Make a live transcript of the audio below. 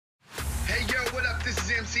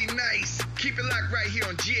fancy nice. Keep it locked right here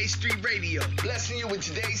on GH3 Radio. Blessing you with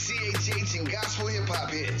today's CHH and gospel hip-hop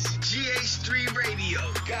hits. GH3 Radio,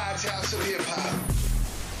 God's house of hip-hop.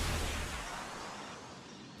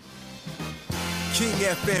 King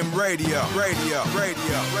FM Radio.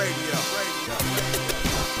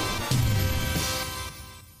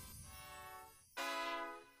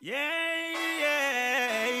 Yeah,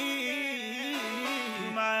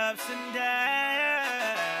 my ups and downs.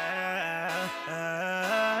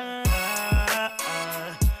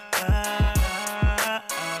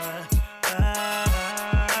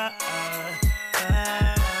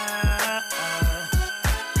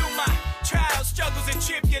 Through my trials, struggles, and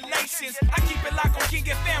tribulations, I keep it locked on King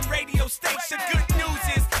FM radio station. Good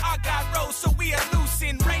news is I got rose, so we are loose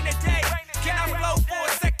in Reyna day. Can I flow for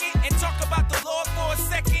a second and talk about the Lord for a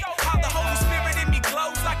second? How the Holy Spirit in me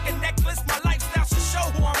glows like a necklace. My lifestyle should show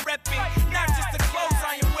who I'm repping, not just the clothes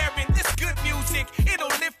I am wearing. This good music, it'll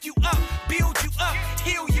lift you up, build you up,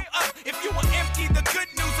 heal you up. If you are empty, the good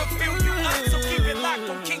news will fill you up. So keep it locked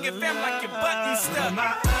on King FM like your button stuck.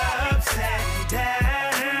 My ups and downs.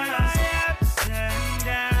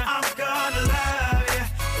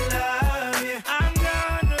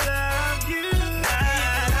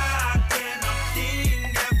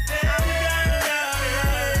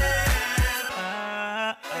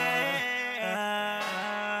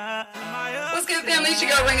 It's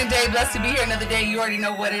your girl Reyna Day. Blessed to be here another day. You already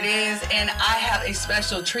know what it is, and I have a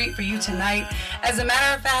special treat for you tonight. As a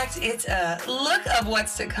matter of fact, it's a look of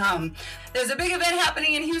what's to come. There's a big event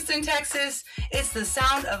happening in Houston, Texas. It's the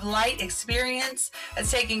Sound of Light Experience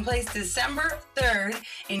that's taking place December 3rd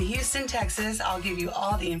in Houston, Texas. I'll give you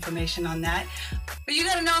all the information on that. But you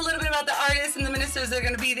got to know a little bit about the artists and the ministers that are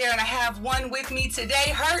going to be there, and I have one with me today.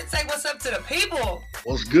 H.U.R.T, say what's up to the people.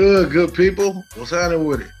 What's good, good people? What's happening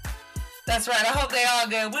with it? That's right. I hope they all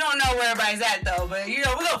good. We don't know where everybody's at, though, but, you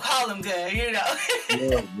know, we're going to call them good, you know.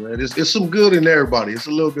 Yeah, man. It's some good in everybody. It's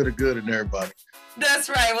a little bit of good in everybody. That's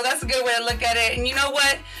right. Well, that's a good way to look at it. And you know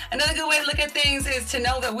what? Another good way to look at things is to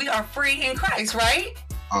know that we are free in Christ, right?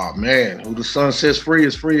 Oh, man. Who the Son sets free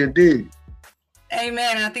is free indeed.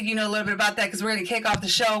 Amen. And I think you know a little bit about that because we're going to kick off the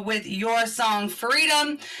show with your song,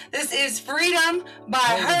 Freedom. This is Freedom by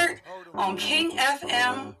H.U.R.T on King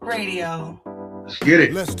FM Radio. Let's get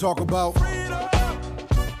it. Let's talk about freedom.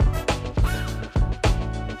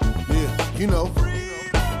 Yeah, you know.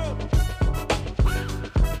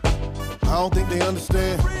 I don't think they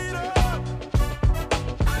understand.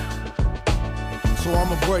 So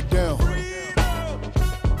I'ma break down.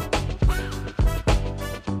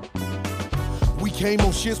 We came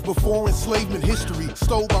on ships before enslavement history,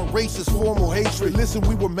 stole by racist formal hatred. Listen,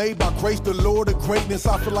 we were made by grace, the Lord of greatness.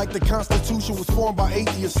 I feel like the Constitution was formed by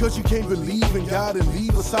atheists, cause you can't believe in God and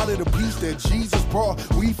leave us out of the peace that Jesus brought.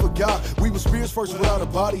 We forgot, we were spirits first without a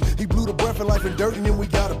body. He blew the breath of life and dirt and then we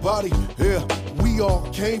got a body. Yeah, we all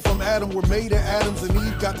came from Adam, we're made of atoms, and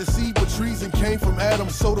Eve got the seed but trees and came from Adam.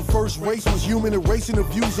 So the first race was human, erasing the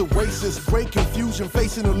views of racists. Great confusion,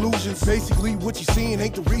 facing illusions. Basically what you're seeing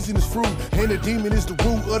ain't the reason it's fruit, and the demon is the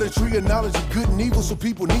root of the tree of knowledge of good and evil. So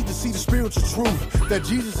people need to see the spiritual truth, that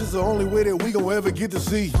Jesus is the only way that we gon' ever get to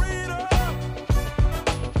see.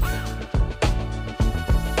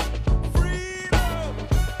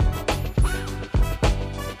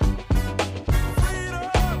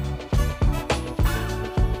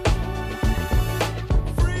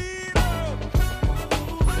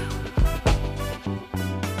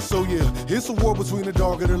 So yeah, it's a war between the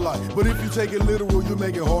dark and the light. But if you take it literal, you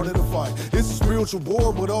make it harder to fight. It's a spiritual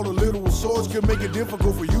war, but all the literal swords can make it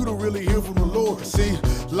difficult for you to really hear from the Lord. See,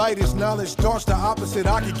 light is knowledge, dark's the opposite.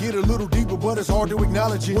 I could get a little deeper, but it's hard to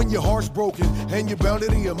acknowledge it. When your heart's broken and you're bound to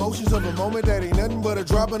the emotions of a moment that ain't nothing but a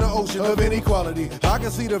drop in the ocean of inequality. I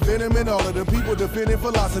can see the venom in all of them people defending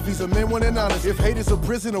philosophies of men when they're honest. If hate is a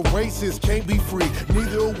prison of racists can't be free,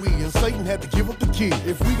 neither are we, and Satan had to give up the key.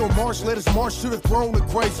 If we gon' march, let us march to the throne of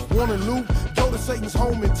grace. Want to loot? Go to Satan's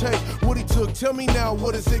home and take what he took. Tell me now,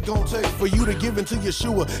 what is it gonna take for you to give into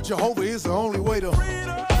Yeshua? Jehovah is the only way to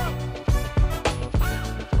freedom.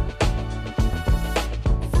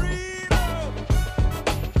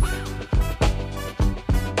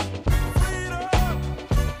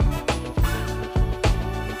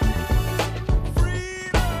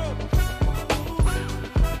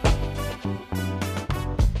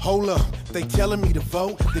 Hold up, they telling me to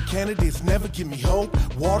vote. The candidates never give me hope.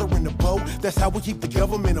 Water in the boat, that's how we keep the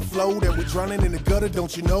government afloat. And we're drowning in the gutter,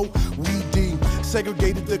 don't you know? We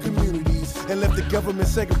desegregated the communities and left the government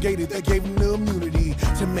segregated. They gave them the immunity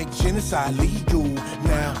to make genocide legal.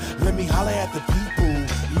 Now, let me holler at the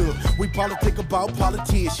people. Look, Look, we politic about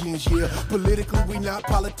politicians, yeah. Politically, we not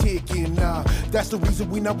politicking, nah. That's the reason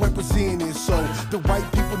we not represented. So the right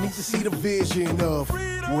people need to see the vision of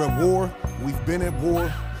we're at war, we've been at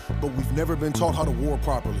war, but we've never been taught how to war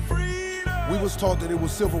properly. We was taught that it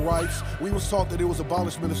was civil rights. We was taught that it was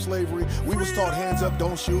abolishment of slavery. We was taught hands up,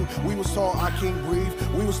 don't shoot. We was taught I can't breathe.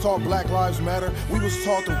 We was taught Black Lives Matter. We was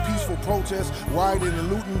taught through peaceful protests, rioting and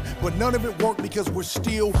looting, but none of it worked because we're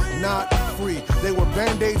still not free. They were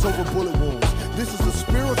band-aids over bullet wounds. This is a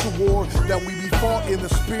spiritual war that we be fought in the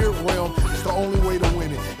spirit realm. It's the only way to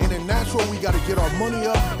win it. In the natural, we got to get our money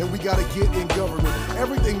up and we got to get in government.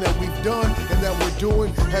 Everything that we've done and that we're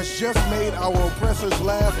doing has just made our oppressors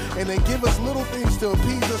laugh, and they give us little things to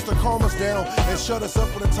appease us, to calm us down and shut us up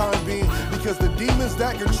for the time being, because the demons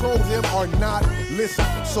that control them are not listening.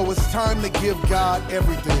 So it's time to give God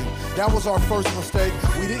everything. That was our first mistake.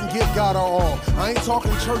 We didn't give God our all. I ain't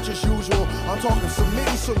talking church as usual. I'm talking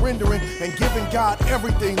submitting, surrendering, and giving God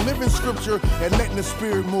everything, living scripture, and letting the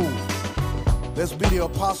Spirit move. Let's be the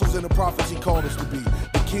apostles and the prophets He called us to be,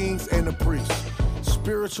 the kings and the priests.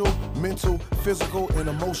 Spiritual, mental, physical, and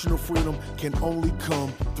emotional freedom can only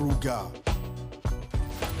come through God.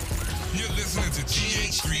 You're listening to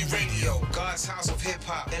GH3 Radio, God's house of hip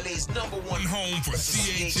hop, LA's #1 home for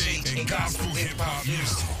CHH and gospel hip hop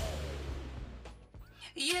music.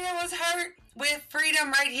 You know what's hurt with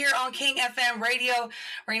freedom right here on King FM Radio.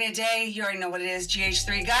 Reyna Day, you already know what it is.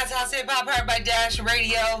 GH3, God's House Hip Hop, heard by Dash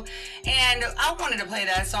Radio. And I wanted to play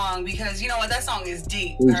that song because you know what? That song is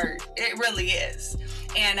deep, hurt. It really is.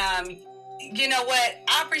 And you know what?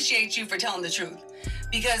 I appreciate you for telling the truth.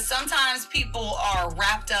 Because sometimes people are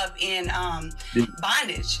wrapped up in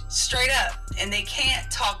bondage, straight up, and they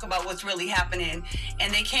can't talk about what's really happening,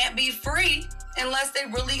 and they can't be free unless they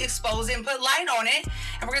really expose it and put light on it.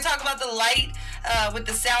 And we're going to talk about the light with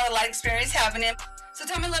the sound light experience happening. So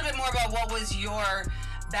tell me a little bit more about what was your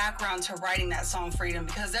background to writing that song, Freedom,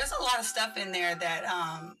 because there's a lot of stuff in there that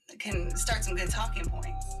can start some good talking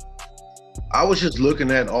points. I was just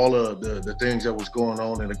looking at all of the things that was going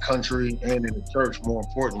on in the country and in the church, more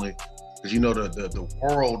importantly, because you know the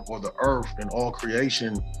world or the earth and all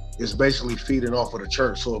creation is basically feeding off of the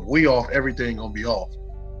church. So if we off, everything gonna be off.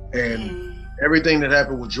 And everything that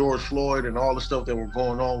happened with George Floyd and all the stuff that were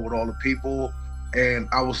going on with all the people, and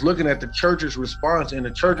I was looking at the church's response, and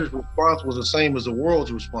the church's response was the same as the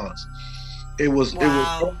world's response. It was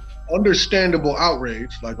understandable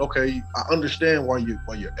outrage. Like, okay, I understand why you're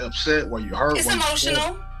upset, why you're hurt. It's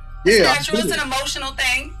emotional. It's natural. It's an emotional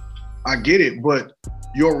thing. I get it, but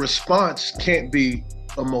your response can't be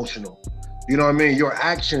emotional. You know what I mean? Your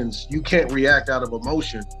actions, you can't react out of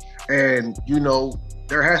emotion. And, you know,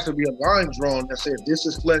 there has to be a line drawn that said, this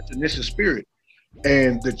is flesh and this is spirit.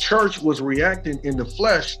 And the church was reacting in the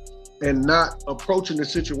flesh and not approaching the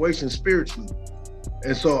situation spiritually.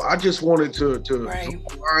 And so I just wanted to put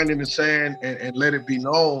a line in the sand and let it be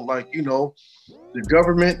known, like, you know, the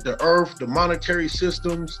government, the earth, the monetary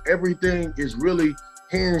systems, everything is really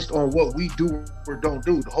hinged on what we do or don't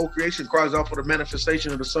do. The whole creation cries out for the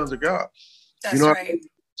manifestation of the sons of God. That's you know right. What I mean?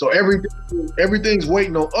 So everything's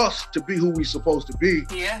waiting on us to be who we're supposed to be.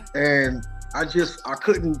 Yeah. And I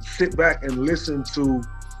couldn't sit back and listen to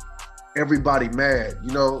everybody mad.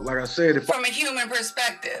 You know, like I said, from a human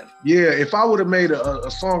perspective. Yeah, if I would have made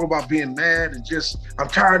a song about being mad and just, I'm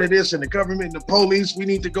tired of this and the government and the police, we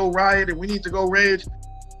need to go riot and we need to go rage,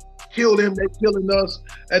 kill them, they're killing us,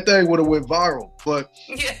 that thing would have went viral. But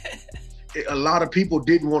a lot of people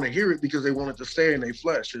didn't want to hear it because they wanted to stay in their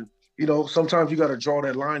flesh. And, you know, sometimes you got to draw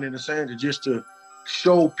that line in the sand to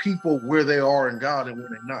show people where they are in God and where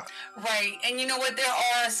they're not. Right. And you know what? There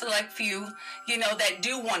are a select few, you know, that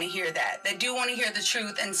do want to hear that do want to hear the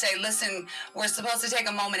truth and say, listen, we're supposed to take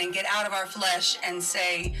a moment and get out of our flesh and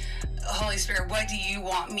say, Holy Spirit, what do you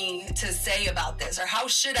want me to say about this? Or how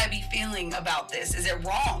should I be feeling about this? Is it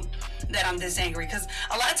wrong that I'm this angry? Because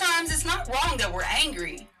a lot of times it's not wrong that we're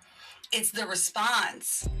angry. It's the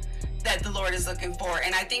response that the Lord is looking for.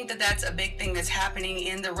 And I think that that's a big thing that's happening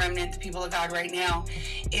in the remnant, the people of God right now,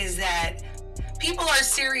 is that people are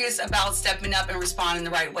serious about stepping up and responding the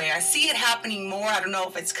right way. I see it happening more. I don't know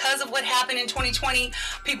if it's because of what happened in 2020.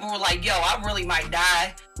 People were like, yo, I really might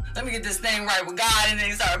die. Let me get this thing right with God. And then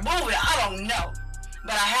they started moving. I don't know.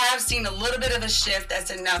 But I have seen a little bit of a shift that's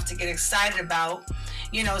enough to get excited about,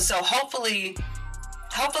 you know, so hopefully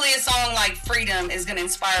a song like Freedom is going to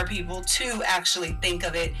inspire people to actually think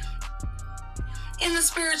of it in the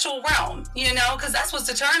spiritual realm, you know, because that's what's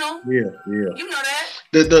eternal. Yeah. You know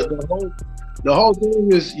that. The whole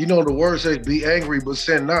thing is, you know, the word says be angry, but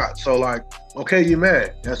sin not. So like, okay, you're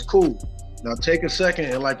mad. That's cool. Now take a second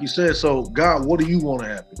and like you said, so God, what do you want to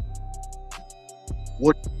happen?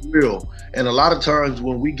 What is real? And a lot of times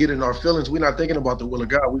when we get in our feelings, we're not thinking about the will of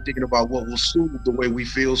God. We're thinking about what will soothe the way we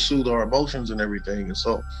feel, soothe our emotions and everything. And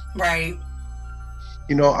so, right.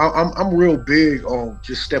 You know, I'm real big on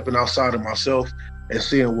just stepping outside of myself and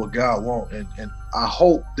seeing what God wants. And I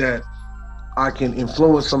hope that I can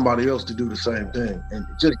influence somebody else to do the same thing and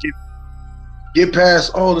just get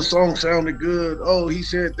past, oh, the song sounded good. Oh, he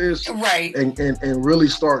said this. Right. And really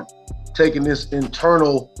start taking this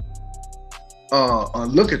internal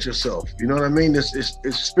look at yourself. You know what I mean? It's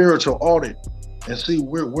spiritual audit and see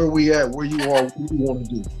where we at, where you are, what you want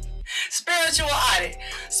to do. Spiritual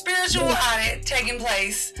audit taking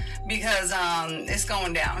place because it's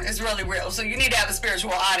going down. It's really real. So you need to have a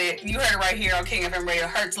spiritual audit. You heard it right here on King FM Radio.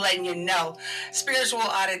 H.U.R.T's letting you know. Spiritual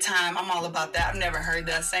audit time. I'm all about that. I've never heard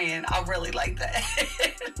that saying. I really like that.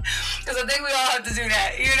 Because I think we all have to do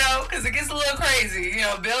that, you know, because it gets a little crazy. You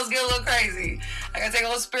know, bills get a little crazy. I got to take a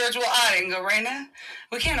little spiritual audit and go, Reyna,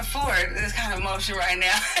 we can't afford this kind of emotion right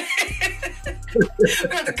now.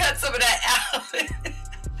 We have to cut some of that out.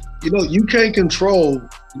 You know, you can't control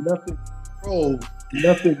nothing.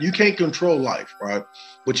 You can't control life, right?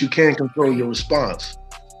 But you can control your response.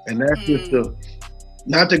 And that's just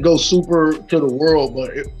not to go super to the world,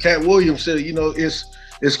 but Cat Williams said, you know,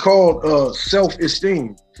 it's called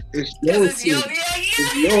self-esteem. It's your esteem.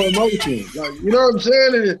 It's your emotion. Like, you know what I'm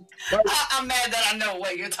saying? I'm mad that I know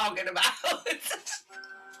what you're talking about.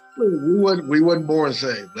 we wasn't born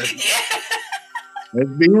saved. Let's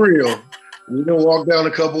be real. We done walk down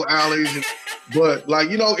a couple alleys, but like,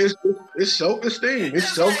 you know, it's self-esteem,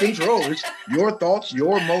 it's self-control, it's your thoughts,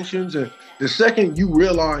 your emotions. And the second you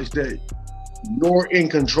realize that you're in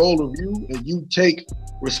control of you and you take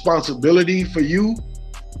responsibility for you,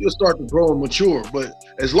 you'll start to grow and mature. But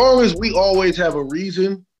as long as we always have a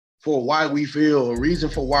reason for why we feel, a reason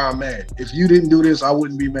for why I'm mad. If you didn't do this, I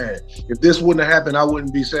wouldn't be mad. If this wouldn't have happened, I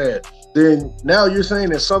wouldn't be sad. Then now you're saying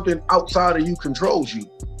that something outside of you controls you.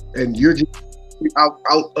 And you're just out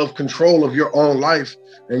of control of your own life,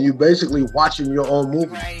 and you basically watching your own movie.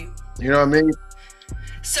 Right. You know what I mean?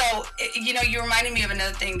 So, you know, you reminded me of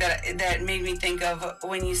another thing that made me think of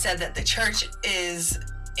when you said that the church is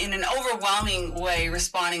in an overwhelming way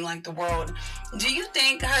responding like the world. Do you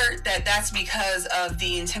think, H.U.R.T, that that's because of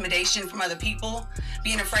the intimidation from other people,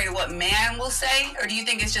 being afraid of what man will say? Or do you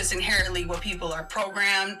think it's just inherently what people are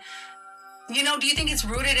programmed? You know, do you think it's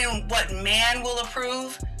rooted in what man will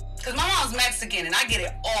approve? Because my mom's Mexican and I get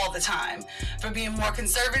it all the time for being more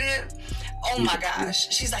conservative. Oh my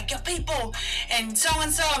gosh. She's like, your people and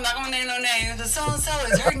so-and-so, I'm not going to name no names, but so-and-so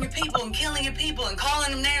is hurting your people and killing your people and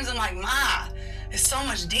calling them names. I'm like, Ma, it's so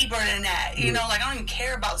much deeper than that. You know, like I don't even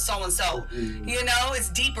care about so-and-so. You know, it's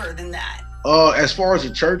deeper than that. As far as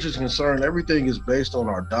the church is concerned, everything is based on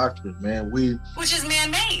our doctrine, man. Which is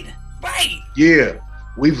man-made. Right. Yeah.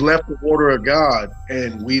 We've left the order of God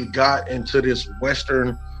and we've got into this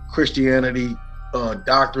Western Christianity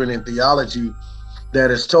doctrine and theology that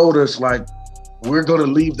has told us like we're going to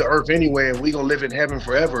leave the earth anyway and we're going to live in heaven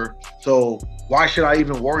forever. So why should I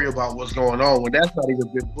even worry about what's going on when that's not even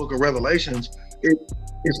the book of Revelations?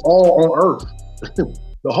 It's all on earth.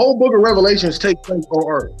 The whole book of Revelations takes place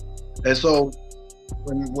on earth. And so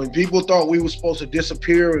when people thought we were supposed to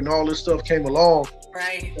disappear and all this stuff came along,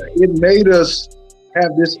 right, it made us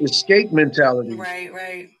have this escape mentality.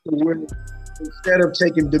 Right. Instead of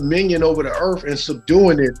taking dominion over the earth and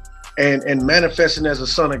subduing it and manifesting as a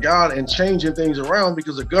son of God and changing things around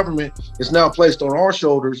because the government is now placed on our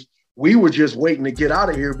shoulders, we were just waiting to get out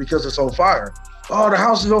of here because it's on fire. Oh, the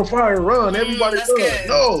house is on fire, run, everybody run. Good.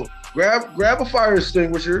 No, grab a fire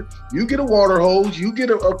extinguisher, you get a water hose, you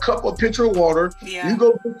get a cup of pitcher of water, you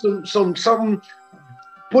go put something,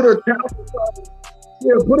 put a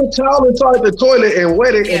towel inside the toilet and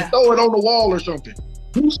wet it and throw it on the wall or something.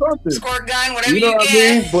 Do something. Squirt gun, whatever you know what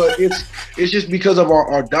get. I mean? But it's just because of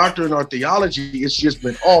our doctrine, our theology, it's just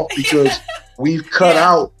been off because we've cut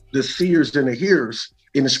out the seers and the hearers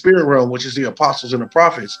in the spirit realm, which is the apostles and the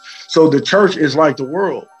prophets. So the church is like the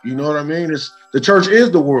world. You know what I mean? The church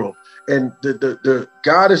is the world. And the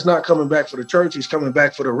God is not coming back for the church, he's coming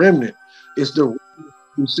back for the remnant. It's the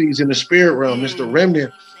who sees in the spirit realm, it's the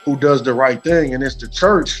remnant who does the right thing, and it's the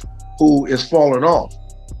church who is falling off.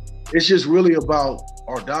 It's just really about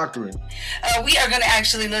our doctrine. We are going to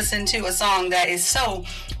actually listen to a song that is so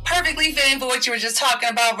perfectly fitting for what you were just talking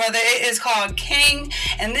about, brother. It is called King,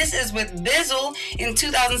 and this is with Bizzle in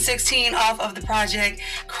 2016 off of the project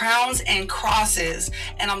Crowns and Crosses.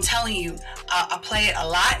 And I'm telling you, I play it a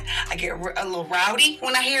lot. I get a little rowdy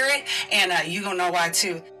when I hear it, and you gonna know why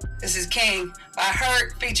too. This is King by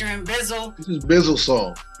H.U.R.T featuring Bizzle. This is Bizzle's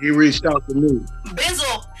song. He reached out to me.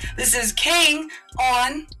 Bizzle, this is King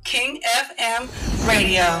on King FM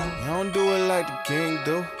Radio. You don't do it like the king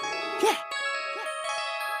do. Yeah.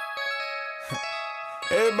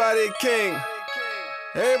 Everybody a king.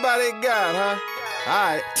 Everybody a God, huh?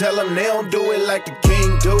 Alright. Tell them they don't do it like the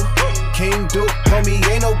king do. King do. Homie,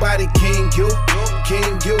 ain't nobody king you.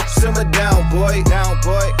 King you. Simmer down, boy. Down,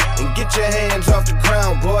 boy. And get your hands off the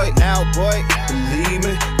crown, boy. Now, boy. Believe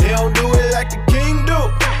me. They don't do it like the king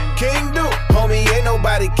do. King do. Homie, ain't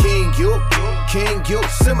nobody king you. King you.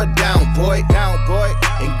 Simmer down, boy. Down, boy.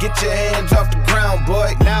 And get your hands off the crown,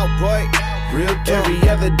 boy. Now, boy. Real talk. Every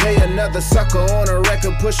other day another sucker on a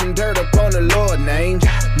record pushing dirt up on the Lord name.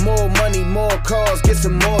 More money, more cars, get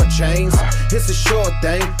some more chains. It's a short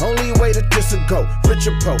thing, only way that this'll go. Rich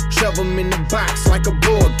or po, shove them in the box like a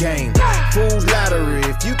board game. Fool's lottery,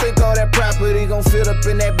 if you think all that property gon' fit up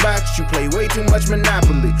in that box, you play way too much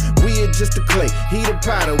Monopoly. We are just the clay, he the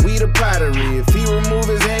potter, we the pottery. If he remove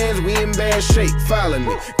his hands, we in bad shape, follow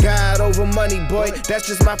me. God over money, boy, that's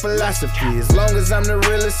just my philosophy. As long as I'm the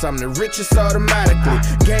realest, I'm the richest automatically.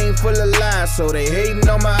 Game full of lies, so they hating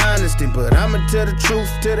on my honesty. But I'ma tell the truth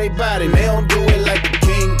to they body. They don't do it like the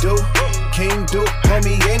king do. King do.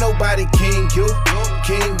 Homie, ain't nobody king you.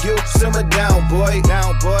 King you. Simmer down, boy.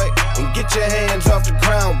 Down, boy. And get your hands off the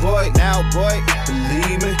crown, boy. Now, boy.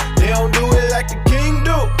 Believe me. They don't do it like the king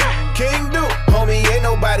do. King do. Homie, ain't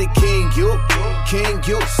nobody king you. King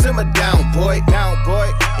you. Simmer down, boy. Down, boy.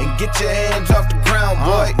 And get your hands off the crown,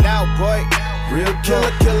 boy. Now, boy. Real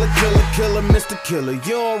killer, killer, killer, killer, Mr. Killer. You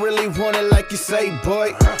don't really want it like you say,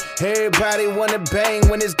 boy. Everybody wanna bang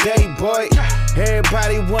when it's day, boy.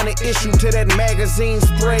 Everybody wanna issue to that magazine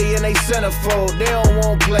spray in they centerfold. They don't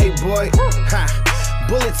want play, boy. Ha.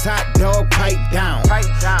 Bullets hot, dog, pipe down.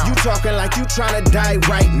 You talking like you tryna die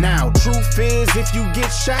right now. Truth is, if you get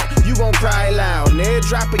shot, you gon' cry loud. And every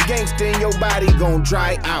drop a gangster in your body gon'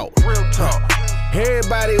 dry out. Real talk.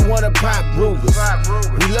 Everybody wanna pop Rugers.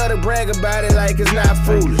 We love to brag about it like it's not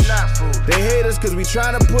foolish. They hate us cause we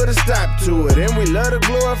tryna put a stop to it. And we love to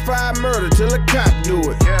glorify murder till a cop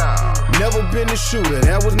do it. Never been a shooter,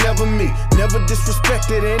 that was never me. Never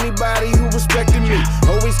disrespected anybody who respected me.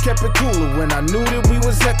 Always kept it cooler when I knew that we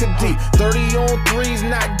was hecka deep. 30 on 3's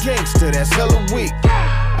not gangster, that's hella weak.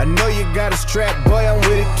 I know you got a strap, boy, I'm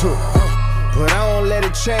with it too. But I don't let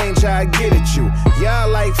it change how I get at you.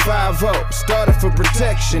 Y'all like 5-0, started for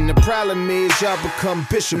protection. The problem is y'all become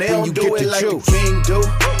bishop when you get the juice. King do,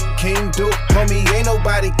 king do. Homie, ain't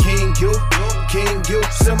nobody king you. King you,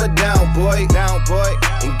 simmer down, boy. Down, boy.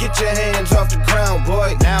 And get your hands off the crown,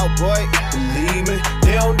 boy. Now, boy, believe me.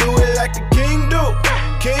 They don't do it like the king do.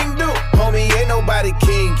 King do. Homie, ain't nobody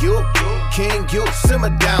king you. King you,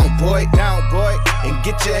 simmer down, boy. Down, boy. And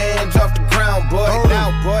get your hands off the crown, boy.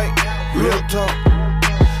 Now, boy. Real talk.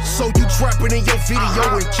 So you trapping in your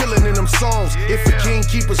video and killing in them songs. If a king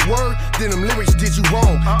keep his word, then them lyrics did you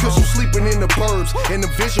wrong. Cause you sleeping in the burbs and the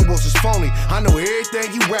visuals is phony. I know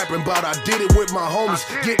everything you rapping about, I did it with my homies.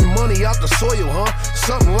 Getting money out the soil, huh?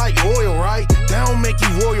 Something like oil, right? That don't make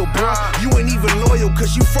you royal, bro. You ain't even loyal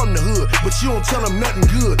cause you from the hood. But you don't tell them nothing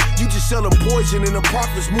good. You just sell them poison and the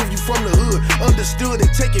profits move you from the hood. Understood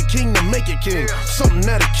it take a king to make a king. Something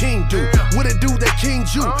that a king do. What it do that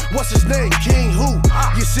king's you? What's his name? King who?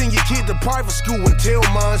 You send your kid to private school until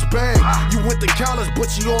mine's bang. You went to college, but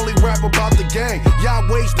you only rap about the gang.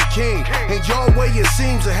 Yahweh's the king, and your way it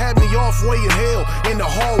seems to have me off way in hell. In the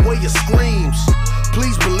hallway it screams.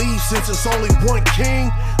 Please believe, since it's only one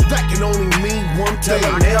king, that can only mean one thing.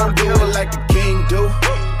 Tell them they don't do it like the king do.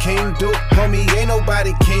 King do. Homie, ain't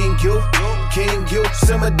nobody king you. King you.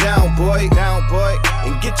 Simmer down, boy. Down, boy.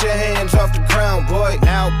 And get your hands off the crown, boy.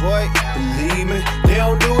 Now, boy. Believe me. They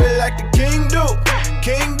don't do it like the king do.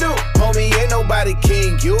 King do. Homie, ain't nobody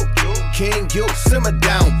king you. King you. Simmer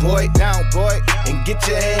down, boy. Down, boy. And get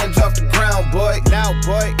your hands off the crown, boy. Now,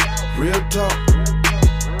 boy. Real talk.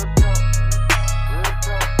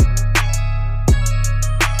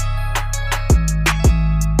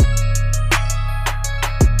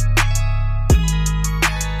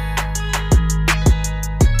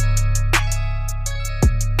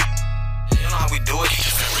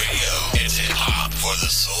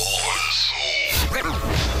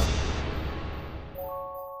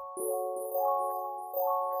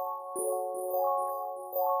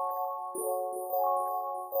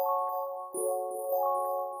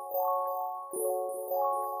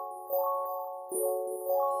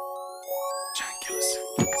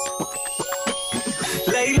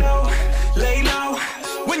 Lay low, lay low.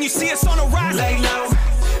 When you see us on the rise, lay low.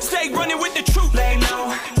 Stay running with the truth, lay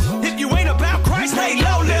low. If you ain't about Christ, lay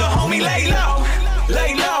low, little homie, lay low,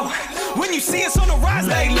 lay low. When you see us on the rise,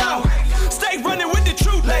 lay low. Stay running with the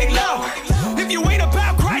truth, lay low. If you ain't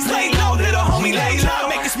about Christ, lay low, little homie, lay low.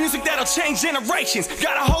 Make this music that'll change generations.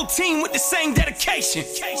 Got a whole team with the same dedication.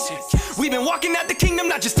 We've been walking out the kingdom,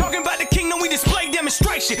 not just talking about the kingdom, we display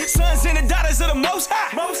demonstration. Sons and the daughters of the Most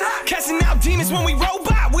High. Casting out demons when we roll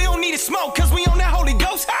by. We don't need to smoke, cause we on that Holy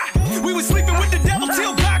Ghost high. We was sleeping with the devil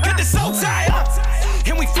till God cut the soul tie up.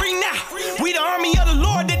 And we free now. We the army of the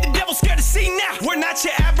Lord that the devil's scared to see now. We're not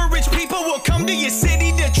your average people. We'll come to your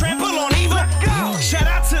city to trample on evil. Shout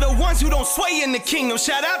out to the ones who don't sway in the kingdom.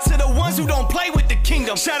 Shout out to the ones who don't play with the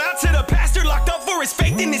kingdom. Shout out to the pastor locked up for his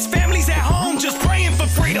faith and his family's at home just praying for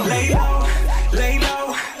freedom. Lay low, lay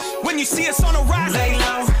low. When you see us on the rise, lay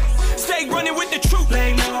low. Stay running with the truth,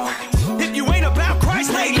 lay low. If you ain't about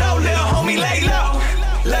Christ, lay low, little homie, lay low,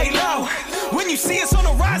 lay low. When you see us on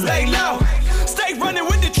the rise, lay low. Stay running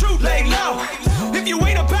with the truth, lay low. If you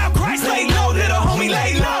ain't about Christ, lay low, little homie,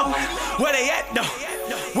 lay low. Where they at though?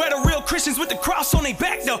 Where the real Christians with the cross on their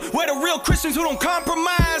back though? Where the real Christians who don't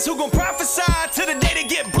compromise, who gon' prophesy to the day they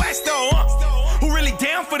get blessed though? Who really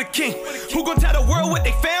down for the king? Who gon' tell the world what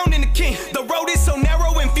they found in the king? The road is so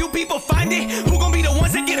narrow and few people find it. Who gon' be the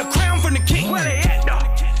ones that get a crown from the king? Where they at though?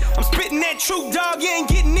 I'm spitting that truth, dog. You ain't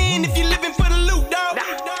getting in if you living for the loot, dog.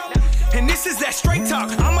 And this is that straight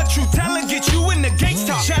talk. I'm a true teller, get you in the gates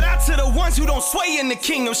talk. Shout out to the ones who don't sway in the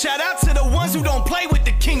kingdom. Shout out to the ones who don't play with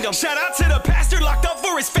the kingdom. Shout out to the pastor locked up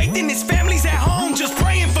for his faith and his family's at home just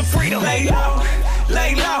praying for freedom. Lay low,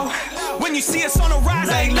 lay low. When you see us on the rise,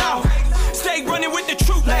 lay low. Stay running with the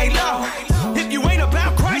truth, lay low. If you ain't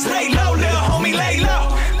about Christ, lay low, little homie, lay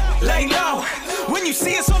low, lay low. When you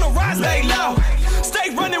see us on the rise, lay low. Stay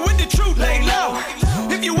running with the truth, lay low.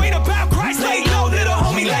 If you ain't about Christ, lay low, little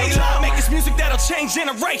homie, lay low. Make this music that'll change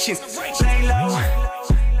generations. Lay low.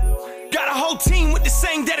 Got a whole team with the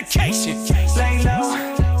same dedication. Lay low.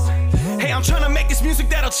 Hey, I'm trying to make this music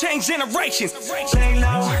that'll change generations. Lay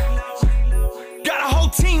low. Got a whole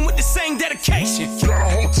team with the same dedication. Got a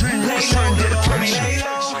whole team with the same dedication.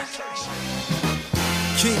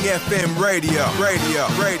 King FM Radio.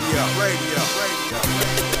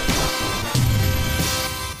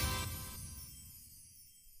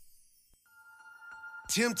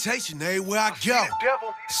 Temptation everywhere I go.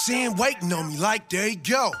 Sin waiting on me like there you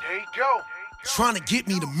go. Trying to get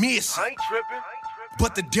me to miss it.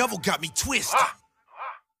 But the devil got me twisted.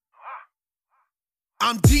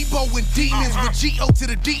 I'm Debo and demons with G.O. to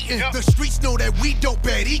the D-N. The streets know that we dope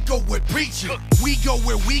bad ego with preaching. We go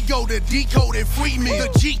where we go to decode and free men. The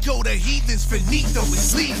G go to heathens, finito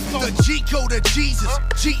is lethal. The G go to Jesus,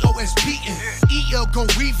 G.O.S. beaten. E.L. gon'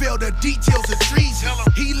 reveal the details of treason.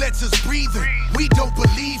 He lets us breathe him, we don't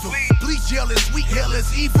believe him. Bleach hell is sweet, hell is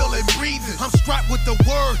evil and breathing. I'm strapped with the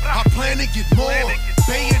word, I plan to get more.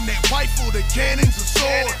 Bayonet rifle, the cannons a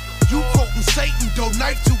sword. You quoting Satan, though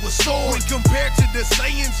knife to a sword. When compared to the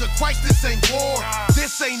sayings of Christ, this ain't war.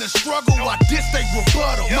 This ain't a struggle, I diss they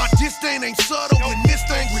rebuttal. My disdain ain't subtle, and this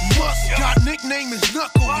thing with muscle. God nickname is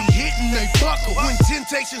Knuckle, he hitting they buckle. When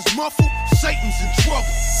temptation's muffled, Satan's in trouble.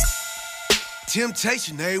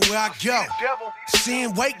 Temptation everywhere I go.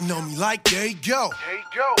 Sin waiting on me like there you go.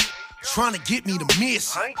 Trying to get me to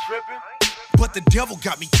miss it. But the devil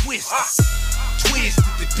got me twisted.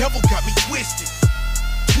 The devil got me twisted.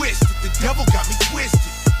 The devil got me twisted.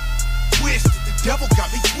 The devil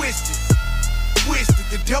got me twisted.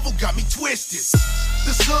 The devil got me twisted.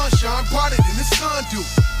 The sun shine brighter than the sun do.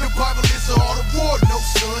 The Bible is all the war, no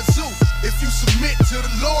sun too. If you submit to the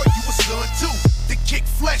Lord, you a son too. To kick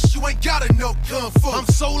flesh, you ain't gotta know kung fu. I'm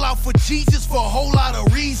sold out for Jesus for a whole lot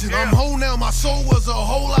of reasons. I'm whole now, my soul was a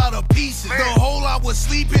whole lot of pieces. The whole I was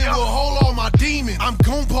sleeping will hold all my demons. I'm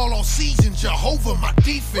gon' ball all season, Jehovah my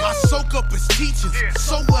defense. I soak up his teachings,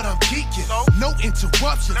 so what I'm geeking. No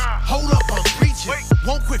interruptions, hold up I'm preaching.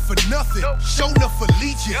 Won't quit for nothing, show enough for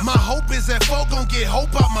leeching. My hope is that folk gon' get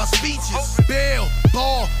hope out my speeches. Bail,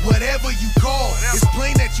 ball, whatever you call. It's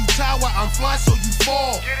plain that you tower, I'm fly so you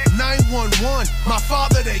fall. 911, my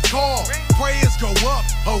father they call. Prayers go up,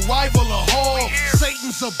 arrival a hall.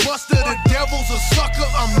 Satan's a buster, the devil's a sucker.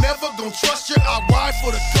 I'm never gonna trust you, I ride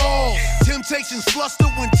for the cause. Temptations fluster,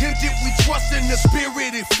 when tempted we trust in the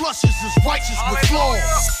spirit. It flushes us righteous with flaws.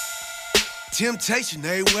 Temptation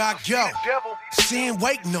everywhere I go. Sin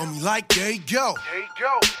waiting on me like there you go.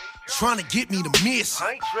 Trying to get me to miss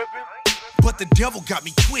it. But the devil got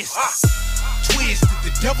me twisted.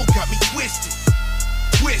 The devil got me twisted.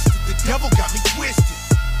 The devil got me twisted.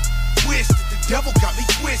 The devil got me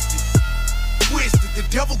twisted. twisted. The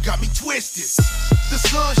devil got me twisted. The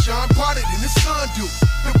sun shine brighter than the sun do.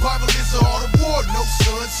 The Bible is all the war, no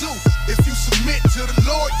sun too. If you submit to the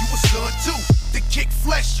Lord, you a son too. To kick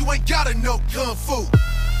flesh, you ain't gotta know kung fu.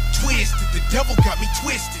 Twisted, the devil got me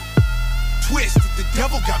twisted. Twisted, the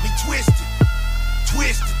devil got me twisted.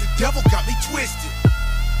 Twisted, the devil got me twisted.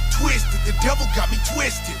 Twisted, the devil got me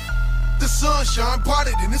twisted. The sun shine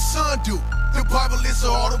brighter than the sun do. The Bible is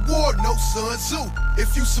all the war, no sun too.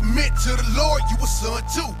 If you submit to the Lord, you a son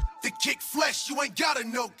too. To kick flesh, you ain't gotta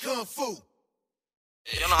know kung fu.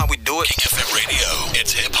 You know how we do it. King FM Radio.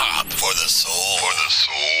 It's hip hop for the soul. For the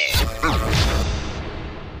soul.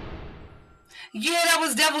 Yeah, that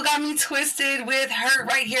was Devil Got Me Twisted with H.U.R.T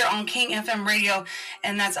right here on King FM Radio,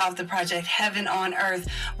 and that's off the project Heaven on Earth.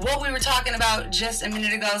 What we were talking about just a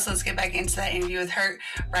minute ago, so let's get back into that interview with H.U.R.T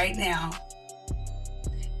right now.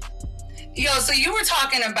 Yo, so you were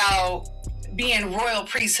talking about being royal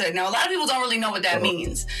priesthood. Now, a lot of people don't really know what that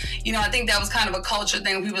means. You know, I think that was kind of a culture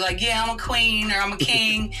thing. People were like, yeah, I'm a queen or I'm a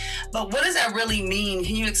king. But what does that really mean?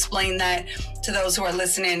 Can you explain that to those who are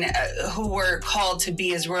listening who were called to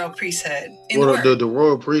be as royal priesthood? Well, the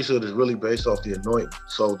royal priesthood is really based off the anointing.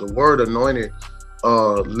 So the word anointed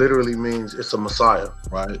literally means it's a Messiah,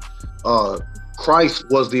 right? Christ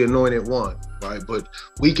was the anointed one, right? But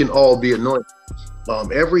we can all be anointed.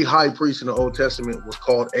 Every high priest in the Old Testament was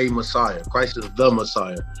called a Messiah. Christ is the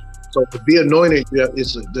Messiah. So to be anointed,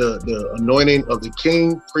 it's the anointing of the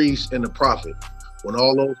king, priest, and the prophet. When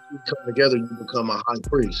all those two come together, you become a high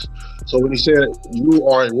priest. So when he said you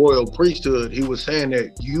are a royal priesthood, he was saying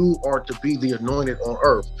that you are to be the anointed on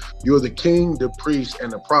earth. You're the king, the priest, and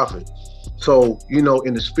the prophet. So, you know,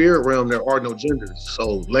 in the spirit realm, there are no genders.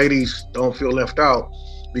 So ladies, don't feel left out,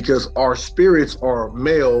 because our spirits are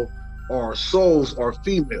male, our souls are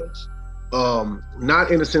females.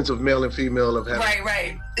 Not in the sense of male and female of having.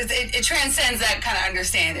 Right. It transcends that kind of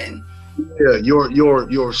understanding. Yeah,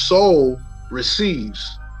 your soul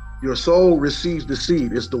receives. Your soul receives the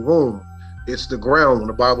seed. It's the womb. It's the ground. When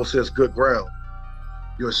the Bible says good ground.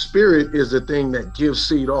 Your spirit is the thing that gives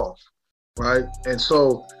seed off, right? And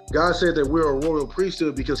so God said that we're a royal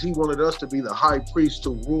priesthood because he wanted us to be the high priest to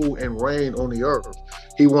rule and reign on the earth.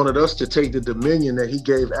 He wanted us to take the dominion that he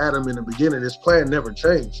gave Adam in the beginning. His plan never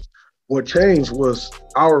changed. What changed was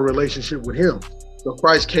our relationship with him. So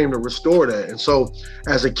Christ came to restore that. And so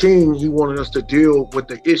as a king, he wanted us to deal with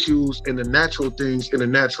the issues and the natural things in the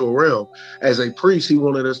natural realm. As a priest, he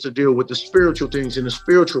wanted us to deal with the spiritual things in the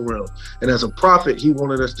spiritual realm. And as a prophet, he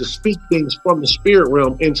wanted us to speak things from the spirit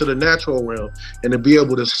realm into the natural realm and to be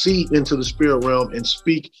able to see into the spirit realm and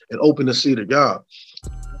speak and open the seat of God.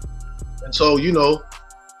 And so, you know,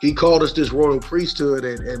 he called us this royal priesthood,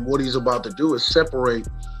 and what he's about to do is separate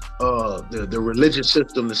the religious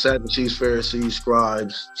system, the Sadducees, Pharisees,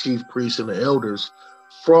 scribes, chief priests, and the elders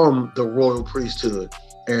from the royal priesthood,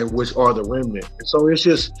 and which are the remnant. And so it's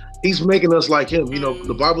just, he's making us like him. You know,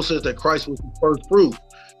 the Bible says that Christ was the first fruit.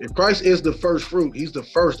 If Christ is the first fruit, he's the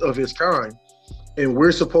first of his kind. And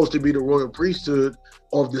we're supposed to be the royal priesthood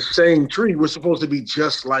of the same tree. We're supposed to be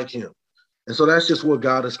just like him. And so that's just what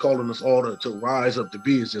God is calling us all to rise up to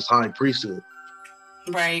be, is this high priesthood.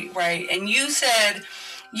 Right. And you said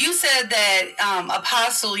that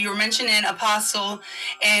apostle, you were mentioning apostle,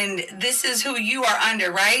 and this is who you are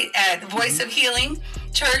under, right? At Voice of Healing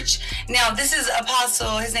Church. Now, this is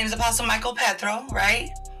apostle, his name is Apostle Michael Petro, right?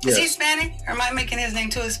 Yes. Is he Hispanic? Or am I making his name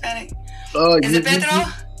too Hispanic? Is it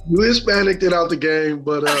Petro? You Hispanic it out the game,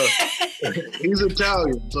 but he's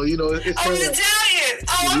Italian. So, you know. He's Italian.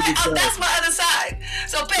 Oh, that's my other side.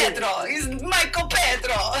 So Petro, he's Michael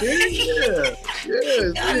Petro. Yeah.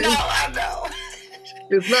 I know.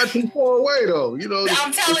 It's not too far away though, you know.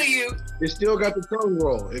 I'm telling you. It still got the tongue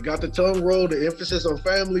roll. It got the tongue roll, the emphasis on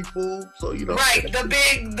family food. So, you know. Right, the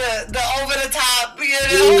big, the over the top, you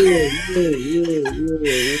know.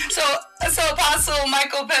 Yeah. So Apostle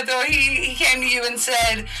Michael Petro, he came to you and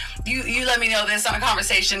said, you let me know this on a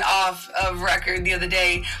conversation off of record the other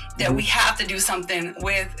day, that we have to do something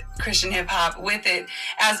with Christian hip hop, with it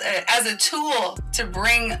as a tool to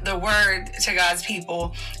bring the word to God's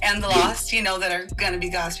people and the lost, you know, that are going to be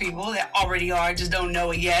God's people, that already are, just don't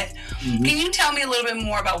know it yet. Mm-hmm. Can you tell me a little bit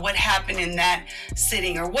more about what happened in that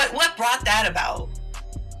sitting, or what brought that about?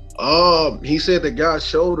 He said that God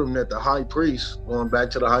showed him that the high priest, going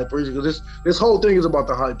back to the high priest, because this whole thing is about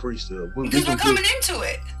the high priesthood. Because we're coming into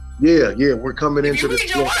it. Yeah, we're coming into this.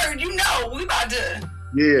 If you read your word, you know we about to.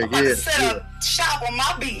 Set up shop on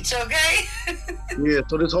my beach, okay? Yeah,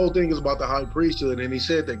 so this whole thing is about the high priesthood, and he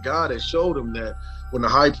said that God had showed him that when the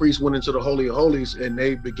high priest went into the Holy of Holies and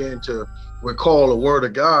they began to recall a word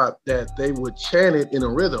of God, that they would chant it in a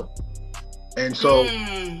rhythm. And so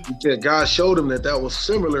he said God showed him that was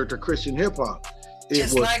similar to Christian hip hop.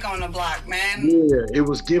 Just like on the block, man. Yeah, it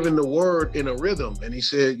was giving the word in a rhythm. And he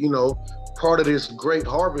said, you know, part of this great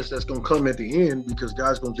harvest that's going to come at the end, because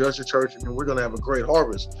God's going to judge the church and we're going to have a great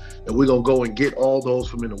harvest. And we're going to go and get all those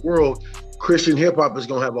from in the world. Christian hip hop is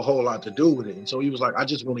going to have a whole lot to do with it. And so he was like, I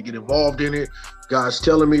just want to get involved in it. God's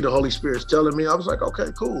telling me, the Holy Spirit's telling me. I was like, okay,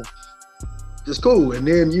 cool. It's cool. And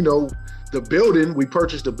then, you know, the building, we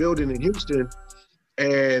purchased a building in Houston.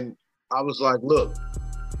 And I was like, look,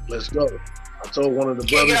 let's go. I told one of the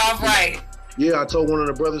brothers. Kick it off right. Yeah, I told one of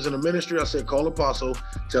the brothers in the ministry, I said, call Apostle,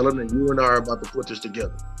 tell him that you and I are about to put this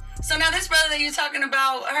together. So now this brother that you're talking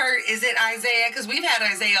about, is it Isaiah? Because we've had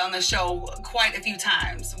Isaiah on the show quite a few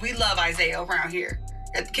times. We love Isaiah around here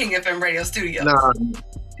at the King FM Radio Studio.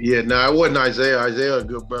 It wasn't Isaiah. Isaiah, a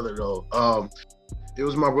good brother though. It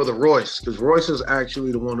was my brother Royce, because Royce is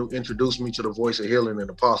actually the one who introduced me to the Voice of Healing and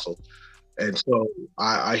Apostle. And so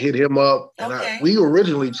I hit him up, and we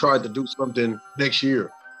originally tried to do something next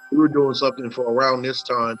year. We were doing something for around this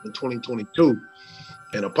time in 2022.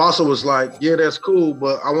 And Apostle was like, yeah, that's cool,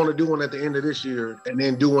 but I want to do one at the end of this year and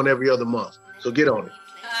then do one every other month. So get on it.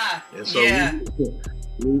 And so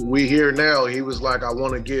we here now. He was like, I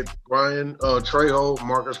want to get Brian Trejo,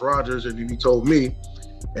 Marcus Rogers, and then he told me.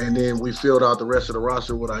 And then we filled out the rest of the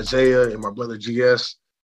roster with Isaiah and my brother GS.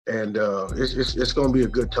 And it's going to be a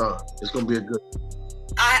good time. It's going to be a good.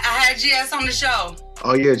 I had GS on the show.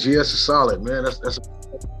 Oh yeah, GS is solid, man. That's.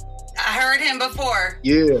 I heard him before.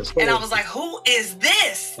 Yeah. And I was like, who is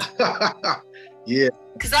this? Yeah.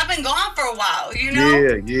 Because I've been gone for a while, you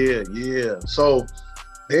know? Yeah. So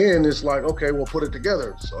then it's like, okay, we'll put it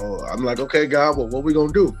together. So I'm like, okay, God, well, what we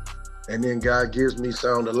going to do? And then God gives me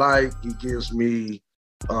Sound Alike. He gives me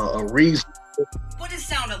a reason. What is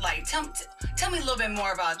Sound Alike? Tell me a little bit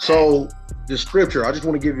more about that. So the scripture, I just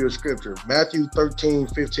want to give you a scripture. Matthew 13,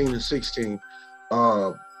 15, and 16.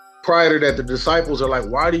 Prior to that, the disciples are like,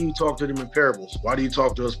 why do you talk to them in parables? Why do you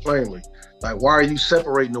talk to us plainly? Like, why are you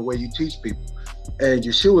separating the way you teach people? And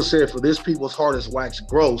Yeshua said, for this people's heart is waxed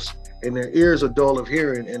gross, and their ears are dull of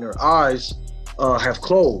hearing, and their eyes have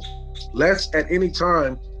closed. Lest at any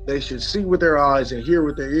time they should see with their eyes and hear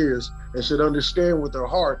with their ears, and should understand with their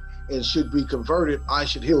heart, and should be converted, I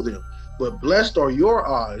should heal them. But blessed are your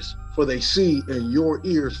eyes, for they see, and your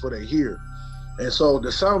ears, for they hear. And so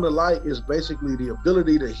the Sound of Light is basically the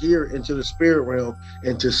ability to hear into the spirit realm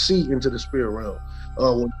and to see into the spirit realm.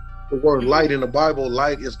 When the word light in the Bible,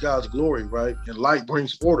 light is God's glory, right? And light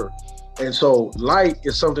brings order. And so light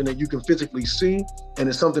is something that you can physically see, and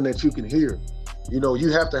it's something that you can hear. You know,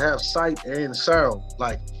 you have to have sight and sound.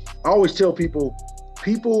 Like I always tell people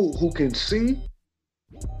who can see,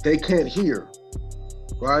 they can't hear,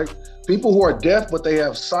 right? People who are deaf, but they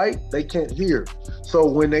have sight, they can't hear. So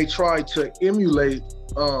when they try to emulate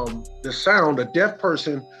the sound, a deaf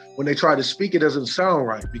person, when they try to speak, it doesn't sound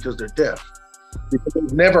right because they're deaf. Because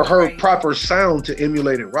they've never heard proper sound to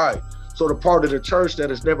emulate it right. So the part of the church that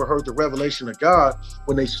has never heard the revelation of God,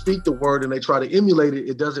 when they speak the word and they try to emulate it,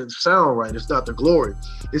 it doesn't sound right. It's not the glory.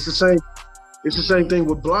 It's the same thing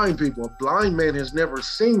with blind people. A blind man has never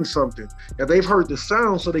seen something. Now they've heard the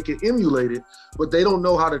sound so they can emulate it, but they don't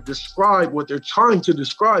know how to describe what they're trying to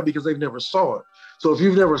describe because they've never saw it. So if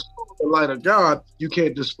you've never saw the light of God, you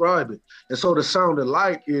can't describe it. And so the Sound of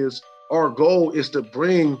Light is, our goal is to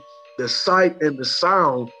bring the sight and the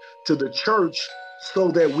sound to the church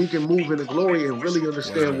so that we can move in the glory and really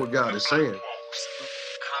understand what God is saying.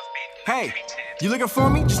 Hey, you looking for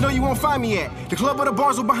me? Just know you won't find me at the club where the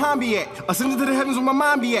bars were behind me at. Ascending to the heavens where my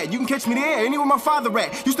mind be at. You can catch me there, anywhere my father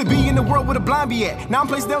at. Used to be in the world where the blind be at. Now I'm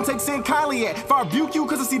placed down, take sin kindly at. If I rebuke you,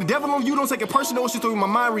 cause I see the devil on you, don't take it personal, it's just the way my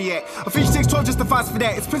mind react. Ephesians 6:12 justifies for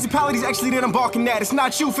that. It's principalities actually that I'm barking at. It's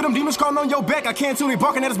not you, for them demons crawling on your back. I can't too, they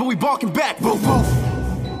barking at us, but we barking back. Woof,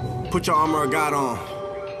 woof. Put your armor of God on.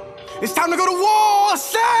 It's time to go to war,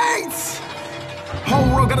 saints! Whole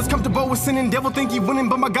world got us comfortable with sinning. Devil think he winning,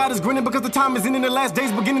 but my God is grinning because the time is in the last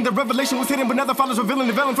days beginning. The revelation was hidden, but now the Father's revealing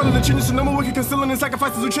the veil in front of the children. So no more wicked concealing and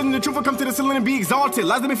sacrifices who children. The truth will come to the ceiling and be exalted.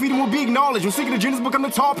 Lies that been feeding will be acknowledged. When seeking agendas become the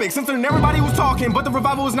topic. Censoring everybody was talking, but the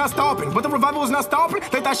revival is not stopping. They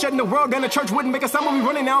thought shutting the world down the church wouldn't make us sound when we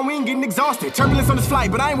running now. We ain't getting exhausted. Turbulence on this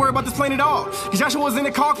flight, but I ain't worried about this plane at all. Cause Joshua was in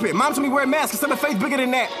the cockpit. Mom told me wear a mask, cause I'm a faith bigger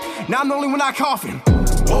than that. Now I'm the only one not coughing.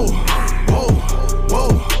 Whoa, whoa, whoa,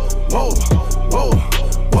 whoa, whoa. Whoa,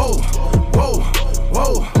 whoa, whoa,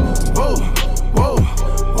 whoa, whoa,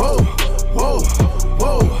 whoa, whoa,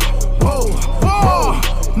 whoa, whoa, whoa.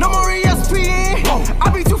 No more ESPN. I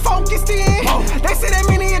be too focused in. They say that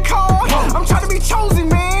many a call. I'm trying to be chosen,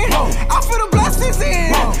 man. I feel the blessings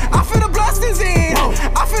in. I feel the blessings in.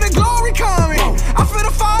 I feel the glory coming.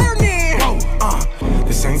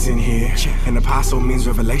 An apostle means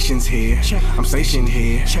revelations here. I'm stationed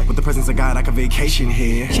here. With the presence of God, I can vacation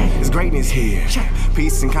here. There's greatness here.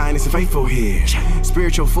 Peace and kindness and faithful here.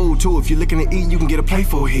 Spiritual food too. If you're looking to eat, you can get a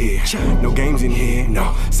playful here. No games in here.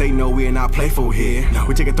 No. Say no, we are not playful here.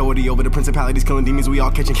 We take authority over the principalities, killing demons. We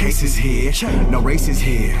all catching cases here. No races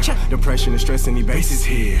here. Depression and stress any basis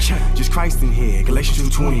here. Just Christ in here. Galatians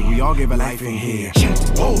 2:20. We all give a life in here.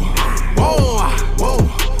 Whoa, whoa, whoa,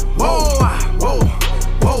 whoa, whoa,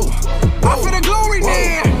 whoa. I feel the glory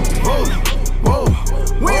there. Whoa, whoa.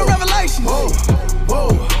 We in Revelation. Whoa,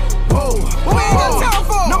 whoa, whoa. What we ain't got time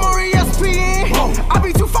for? No more ESPN. I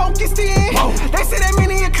be too focused in. They say that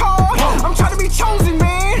many a call. I'm trying to be chosen,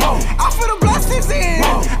 man. I feel the blessings in.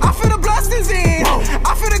 I feel the blessings in.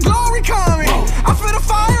 I feel the glory coming. I feel the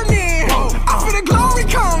fire in. I feel the glory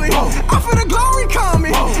coming. I feel the glory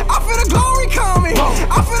coming. I feel the glory coming.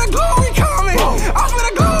 I feel the glory coming. I feel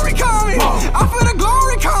the glory coming. I feel the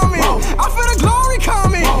glory coming. I feel the glory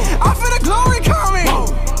coming. I feel the glory coming.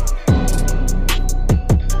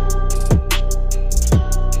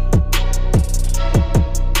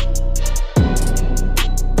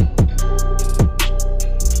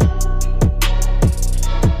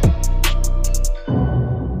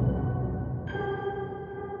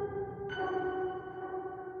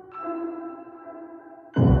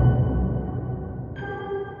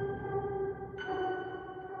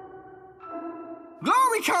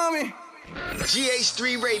 Glory coming.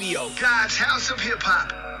 GH3 Radio, God's House of Hip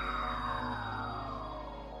Hop.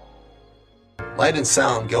 Light and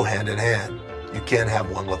sound go hand in hand. You can't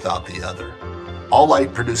have one without the other. All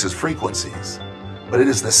light produces frequencies, but it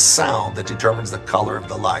is the sound that determines the color of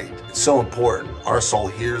the light. It's so important our soul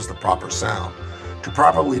hears the proper sound to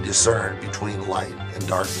properly discern between light and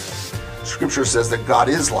darkness. Scripture says that God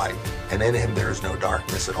is light, and in him there is no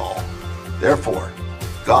darkness at all. Therefore,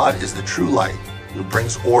 God is the true light who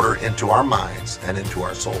brings order into our minds and into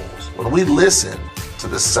our souls. When we listen to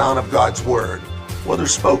the sound of God's word, whether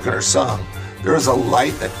spoken or sung, there is a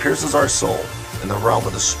light that pierces our soul in the realm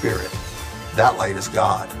of the spirit. That light is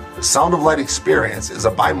God. The Sound of Light Experience is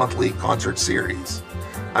a bi-monthly concert series.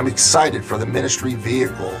 I'm excited for the ministry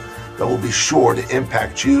vehicle that will be sure to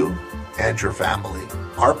impact you and your family.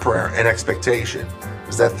 Our prayer and expectation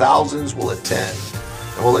is that thousands will attend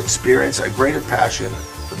and will experience a greater passion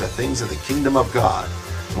for the things of the kingdom of God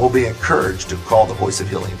and will be encouraged to call the Voice of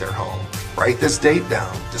Healing their home. Write this date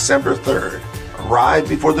down, December 3rd. Arrive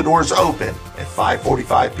before the doors open at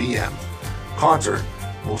 5:45 p.m. Concert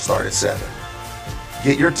will start at 7.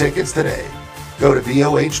 Get your tickets today. Go to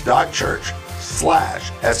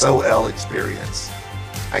voh.church/SOL experience.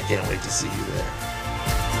 I can't wait to see you there.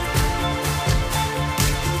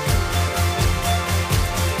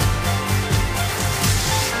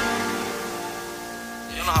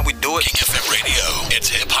 How we do it. King FM Radio. It's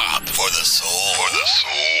hip hop for the soul. For the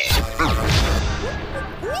soul.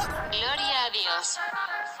 Gloria a Dios.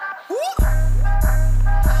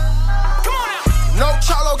 Come on now. No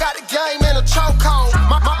cholo got the game in a chokehold.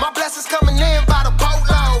 My blessings coming in by the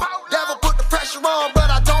boatload. Devil put the pressure on, but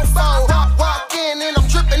I don't fold. Walk in and I'm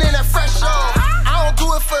dripping in that fresh oil. I don't do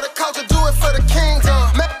it for the culture, do it for the kingdom.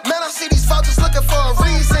 Man, I see these vultures looking for a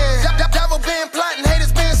reason. Devil been plotting,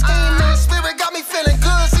 haters been scheming. Spirit got me feeling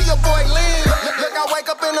good, see your boy lean. Look, I wake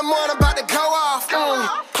up in the morning about to go off.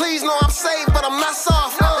 Please know I'm saved, but I'm not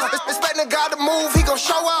soft. Expecting God to move, he gon'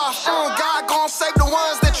 show off. God gon' save the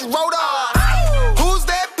ones that you wrote off. Who's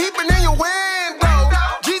that peeping in your window?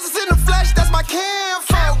 Jesus in the flesh, that's my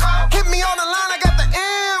kinfolk. Hit me on the line, I got the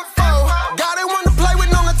info. God ain't one to play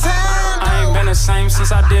with no Nintendo. I ain't been the same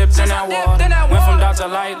since I dipped in that water. Went from dark to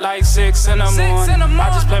light like 6 in the morning. I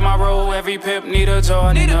just play my role, every pip need a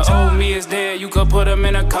Jordan. The old me is dead, you could put him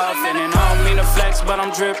in a coffin. And I don't mean to flex, but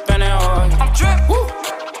I'm dripping in oil.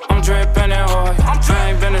 I'm dripping in oil. I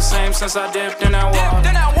ain't been the same since I dipped in that water.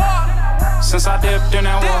 Since I dipped in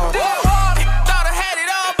that water. Thought I had it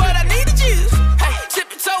all, but I needed Jesus. Hey,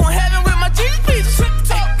 tippy toe in heaven with my Jesus pieces.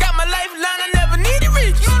 Hey, got my lifeline, I never needed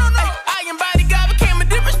riches. Hey, I embodied God, became a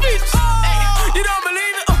different species. Hey, you don't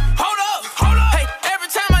believe it? Hold up. Hey, every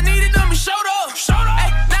time I needed them, he showed up. Hey,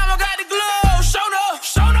 now I got the glow, showed up.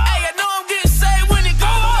 Hey, I know I'm getting saved when it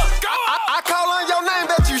go up. I call on your name,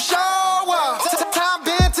 bet you show up. Time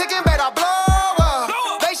been ticking, bet I blow up.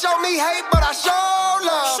 They show me hate, but I show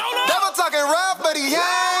love. Devil talking rough, but he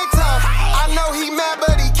ain't tough. I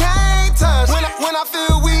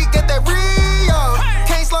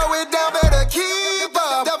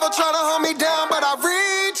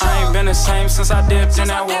been the same since I dipped in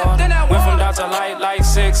that water. Went from dark to light like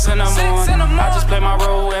 6 in the morning. I just play my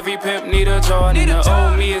role, every pimp need a Jordan. The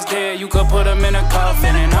old me is dead, you could put him in a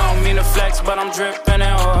coffin. And I don't mean to flex, but I'm dripping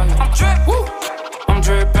in oil. I'm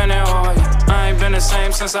dripping in oil. I ain't been the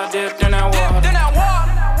same since I dipped in that water.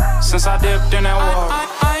 Since I dipped in that water.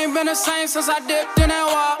 I ain't been the same since I dipped in that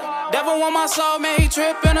water. Devil want my soul, man, he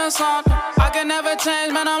tripping or something. I can never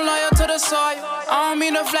change, man, I'm loyal to the soil. I don't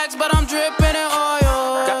mean to flex, but I'm dripping in oil.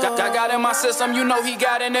 Got in my system, you know he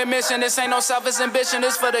got an admission. This ain't no selfish ambition,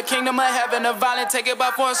 it's for the kingdom of heaven. The violent take it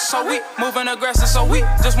by force, so we moving aggressive, so we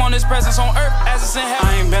just want his presence on earth as it's in heaven.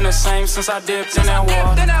 I ain't been the same since I dipped in that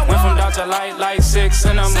water. Went from dark to light like 6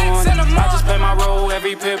 in the morning. I just play my role,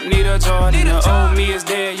 every pimp need a Jordan. The old me is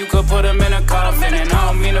dead, you could put him in a coffin. And I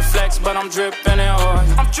don't mean to flex, but I'm dripping in oil.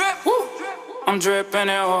 I'm dripping in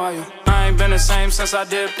oil. I ain't been the same since I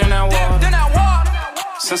dipped in that water.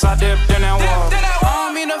 Since I dipped in that water. I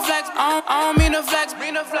don't mean to flex, I don't mean to flex, I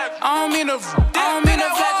don't mean to flex, I don't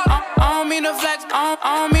mean to flex, I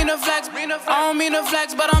don't mean to flex, I don't mean to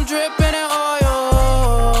flex, but I'm dripping in oil.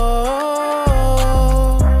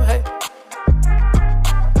 Hey.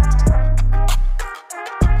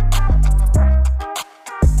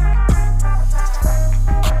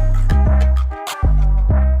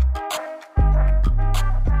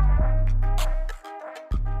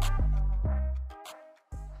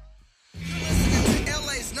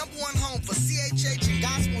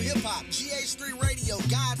 H.U.R.T Radio,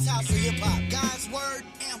 God's house of hip hop, God's word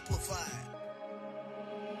amplified.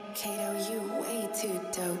 Kato, you way too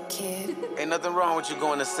dope, kid. Ain't nothing wrong with you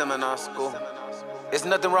going to seminar school. There's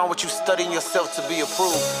nothing wrong with you studying yourself to be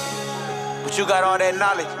approved. But you got all that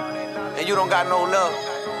knowledge, and you don't got no love.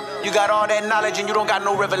 You got all that knowledge, and you don't got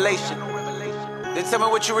no revelation. Then tell me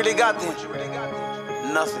what you really got then.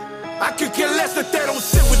 Nothing. I could care less if they don't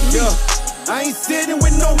sit with me. I ain't sitting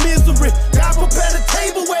with no misery. God prepared a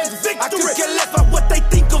table where it's victory. I could care less about what they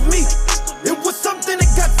think of me. It was something that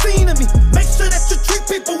got seen in me. Make sure that you treat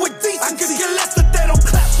people with decency. I could care less if they don't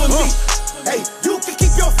clap for me. Hey, you can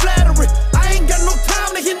keep your flattery. I ain't got no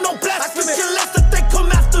time to hear no blasphemy. I could care less if they come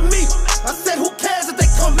after me. I said, who cares if they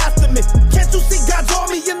come after me? Can't you see God's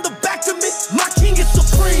army in the back of me? My king is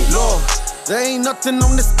supreme. Lord, there ain't nothing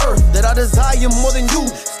on this earth that I desire more than you.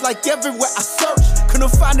 It's like everywhere I search.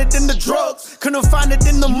 Couldn't find it in the drugs, couldn't find it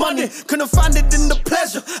in the money, couldn't find it in the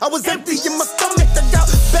pleasure. I was empty in my stomach, I got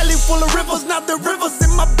belly full of rivers, now the rivers in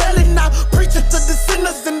my belly. Now preaching to the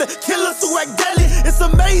sinners and the killers who act deadly. It's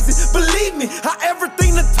amazing, believe me, how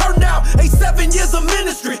everything done turned out. Hey, 7 years of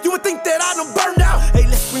ministry, you would think that I done burned out. Hey,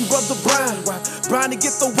 let's bring Brother Brian to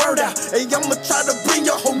get the word out. Hey, I'ma try to bring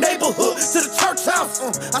your whole neighborhood to the church house.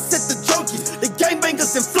 I said the junkies, the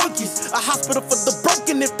gangbangers and flunkies, a hospital for the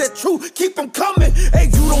broken. If they're true, keep them coming. Hey,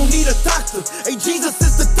 you don't need a doctor. Hey, Jesus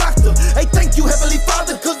is the doctor. Hey, thank you, Heavenly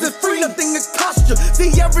Father, cause it's free, nothing to cost you.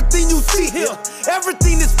 See, everything you see here,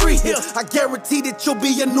 everything is free here. I guarantee that you'll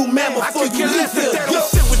be a new man before you leave here. Don't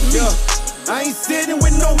sit with me. I ain't sitting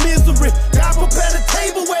with no misery. God prepared a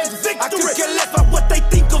table where it's victory. I could care less about what they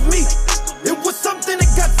think of me. It was something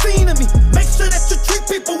that got seen in me. Make sure that you treat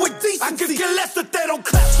people with decency. I could care less if they don't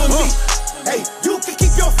clap for me. Hey, you can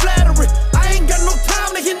keep your flattery. I ain't got no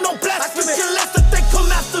time to hear no blasphemy. I could care less if they come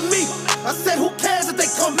after me. I said, who cares if they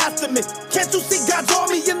come after me? Can't you see God's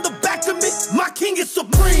army in the back of me? My king is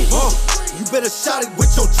supreme. You better shout it with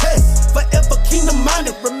your chest. Forever kingdom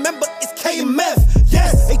minded. Remember, it's KMF.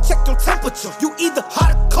 Yes, hey, check your temperature. You either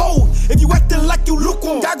hot or cold. If you acting like you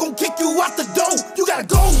lukewarm, God gon' kick you out the door. You gotta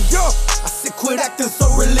go, yo. I said, quit acting so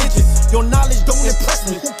religious. Your knowledge don't impress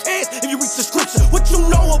me. Who cares if you read the scripture? What you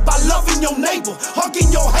know about loving your neighbor, hugging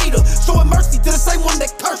your hater, showing mercy to the same one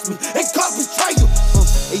that cursed me and caused betrayal.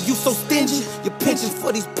 Hey, you so stingy, you're pinching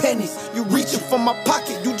for these pennies. You reaching for my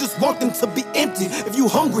pocket, you just want them to be empty. If you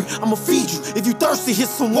hungry, I'ma feed you. If you thirsty, here's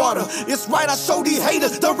some water. It's right, I show these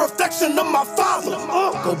haters the reflection of my Father.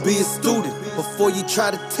 Go be a student before you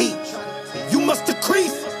try to teach. You must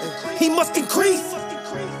decrease, he must increase.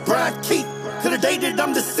 Brian Keith, to the day that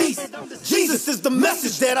I'm deceased. Jesus is the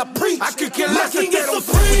message that I preach. I could care less if they don't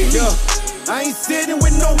supreme. I ain't sitting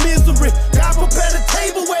with no misery. God prepared a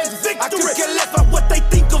table where it's victory. I could care less about what they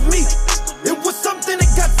think of me. It was something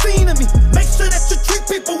that got seen in me. Make sure that you treat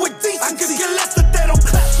people with decency. I could care less if they don't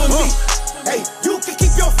clap for me. Hey, you can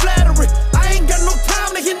keep your flattery. I ain't got no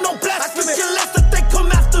time to hear no blasphemy. I could care less if they come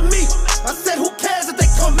after me. I said, who cares if they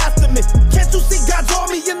come after me? Can't you see God's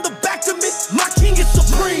army in the back of me? My king is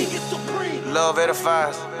supreme. Love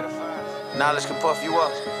edifies. Knowledge can puff you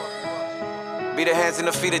up. Be the hands and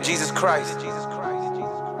the feet of Jesus Christ.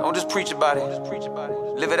 Don't just preach about it.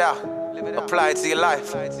 Live it out. Apply it to your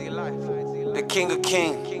life. The King of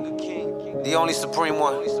Kings, the only supreme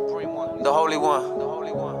one, the holy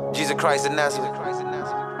one, Jesus Christ of Nazareth.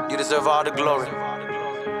 You deserve all the glory.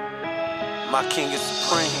 My King is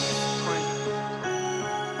supreme.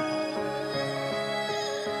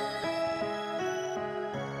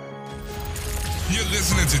 You're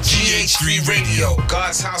listening to GH3 Radio,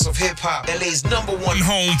 God's House of Hip Hop, LA's #1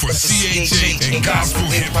 home for CHH and gospel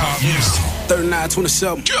hip hop music.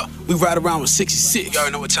 3927. Yeah. We ride around with 66. You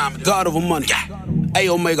already know what time it is. God over money. Yeah. A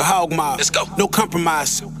Omega Hog Mob. Let's go. No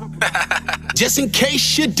compromise. Just in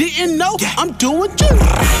case you didn't know, I'm doing you.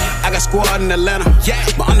 I got squad in Atlanta,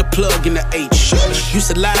 my underplug in the H.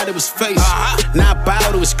 Used to lie, it was face. Now I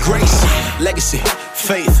bowed, it was grace. Legacy,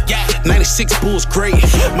 faith, 96 Bulls great.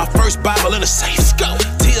 My first Bible in a safe.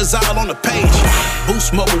 Tears all on the page.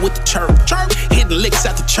 Boost mobile with the church. Hitting licks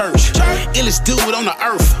at the church. Illest dude on the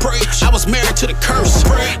earth. I was married to the curse.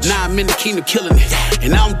 Now I'm in the kingdom killing it.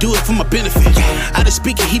 And I don't do it for my benefit. I just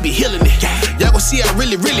speak it, he be healing it. Y'all gon' see I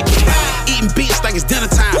really get. Eating bitch like it's dinner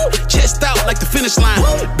time. Chest out like the finish line.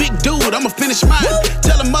 Big dude, I'ma finish mine.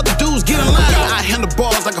 Tell them other dudes get in line. I handle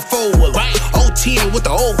balls like a four-wheeler. O10 with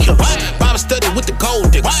the old killers. Bible study with the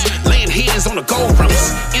gold diggers. Laying hands on the gold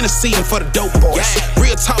runners. Interceding for the dope boys.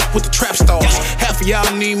 Real talk with the trap stars. Half of y'all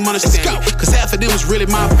need money understand. Cause half of them was really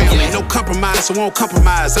my family. No compromise, so won't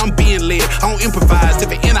compromise. I'm being led, I don't improvise.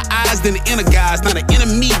 If it inner eyes, then the inner guys. Not an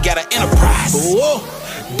enemy, got an enterprise. Whoa.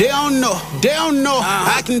 They don't know.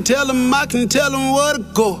 I can tell them where to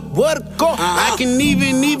go, I can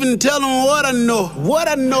even tell them what I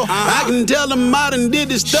know, I can tell them I done did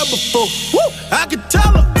this stuff before. Woo! I can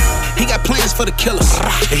tell them. He got plans for the killers,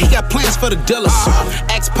 and he got plans for the dealers.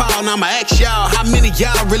 Ask Paul, now I'ma ask y'all, how many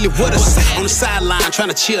y'all really with us? On the sideline, trying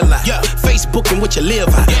to chill out. Facebooking what you live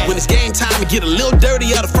out. When it's game time to get a little dirty,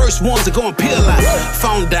 y'all the first ones to go and peel out.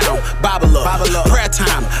 Phone down, Bible up. Prayer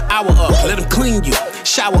time, hour up. Let them clean you,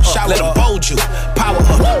 shower up. Let them bold you, power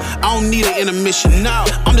up. I don't need an intermission, no.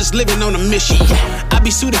 I'm just living on a mission. I be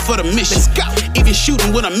suited for the mission. Even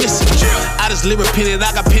shooting when I'm missing. I just live repentant,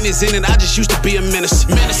 I got pennies in it. I just used to be a menace.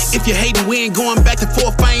 If you're hating, we ain't going back and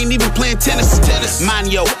forth. I ain't even playing tennis.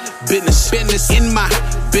 Mind your business. In my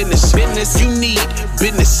business. You need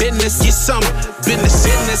business. Get some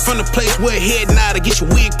business. From the place where head now to get your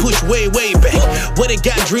wig pushed way back. Where they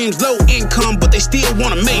got dreams, low income, but they still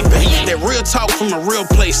want to make back. That real talk from a real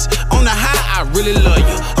place. On the high, I really love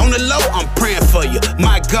you. On the low, I'm praying for you.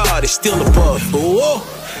 My God is still above. Whoa.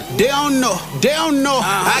 They don't know.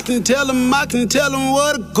 I can tell them where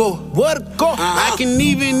to go, I can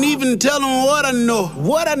even tell them what I know,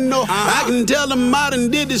 I can tell them I done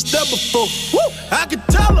did this stuff before. Woo! I can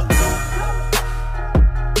tell them.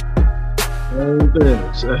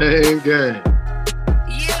 Same game.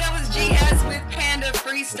 Yeah, that was GS with Panda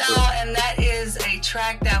Freestyle, and that is a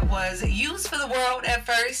track that was used for the world at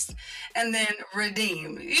first and then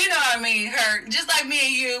redeemed. You know what I mean? Her, just like me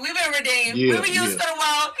and you, we've been redeemed. We were used for the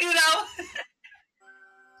world, you know?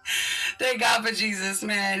 Thank God for Jesus,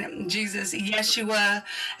 man. Jesus, Yeshua,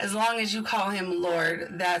 as long as you call him Lord,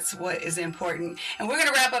 that's what is important. And we're going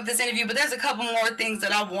to wrap up this interview, but there's a couple more things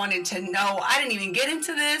that I wanted to know. I didn't even get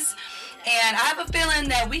into this, and I have a feeling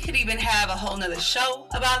that we could even have a whole nother show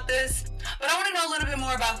about this. But I want to know a little bit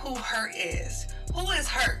more about who H.U.R.T is. Who is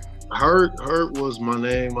H.U.R.T? H.U.R.T was my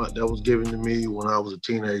name that was given to me when I was a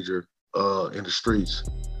teenager in the streets.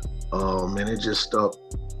 And it just stuck.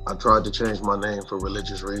 I tried to change my name for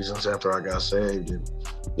religious reasons after I got saved. And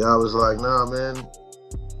I was like, nah, man,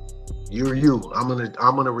 you're you. I'm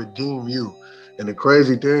gonna redeem you. And the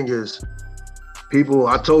crazy thing is,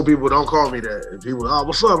 I told people, don't call me that. And people, oh,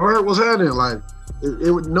 what's up, H.U.R.T? What's happening? Like,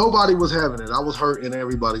 nobody was having it. I was hurt in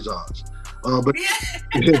everybody's eyes. But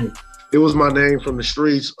it was my name from the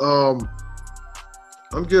streets. I'm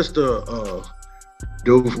just a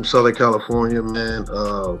dude from Southern California, man.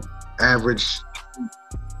 Average,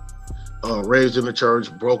 raised in the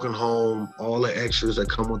church, broken home, all the extras that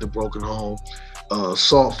come with the broken home.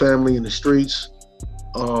 Salt family in the streets.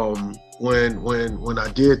 When I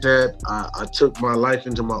did that, I took my life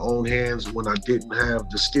into my own hands when I didn't have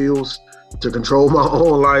the skills to control my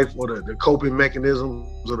own life or the coping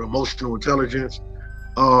mechanisms or the emotional intelligence.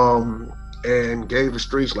 And gave the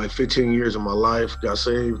streets like 15 years of my life. Got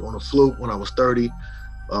saved on a fluke when I was 30.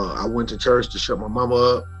 I went to church to shut my mama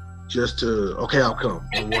up, just to, okay, I'll come.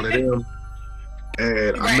 I'm one of them.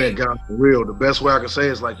 And I met God for real. The best way I can say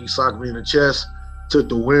is like he socked me in the chest, took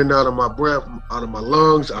the wind out of my breath, out of my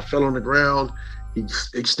lungs. I fell on the ground. He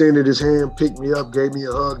extended his hand, picked me up, gave me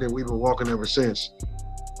a hug, and we've been walking ever since.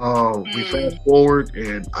 We fast forward,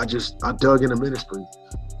 and I dug into ministry.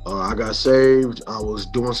 I got saved. I was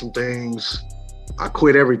doing some things. I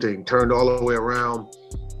quit everything, turned all the way around.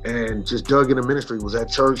 and just dug into ministry. Was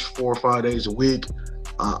at church 4 or 5 days a week.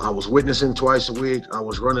 I was witnessing twice a week. I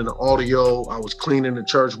was running the audio. I was cleaning the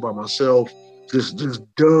church by myself. Just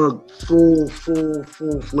dug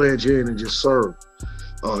full-fledged in and just served.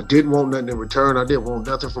 Didn't want nothing in return. I didn't want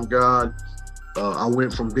nothing from God. I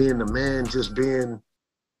went from being the man, just being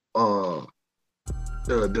the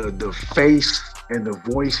face and the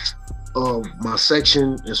voice of my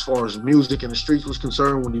section as far as music and the streets was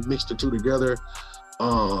concerned when you mixed the two together,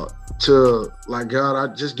 to like,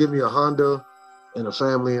 God, just give me a Honda and a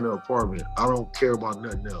family and an apartment. I don't care about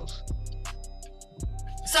nothing else.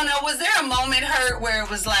 So now, was there a moment, H.U.R.T, where it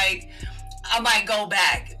was like, I might go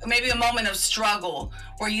back? Maybe a moment of struggle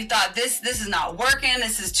where you thought this is not working,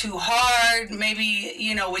 this is too hard, maybe,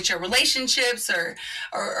 you know, with your relationships or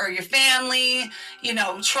your family, you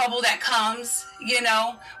know, trouble that comes, you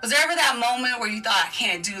know? Was there ever that moment where you thought, I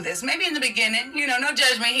can't do this? Maybe in the beginning, you know, no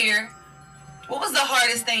judgment here. What was the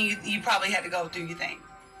hardest thing you probably had to go through, you think?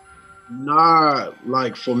 Nah,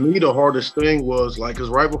 like for me, the hardest thing was like, cause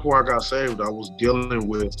right before I got saved, I was dealing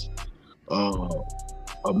with a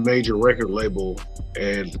major record label,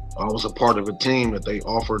 and I was a part of a team that they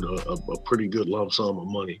offered a pretty good lump sum of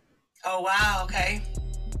money. Oh wow, okay.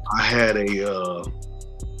 I had a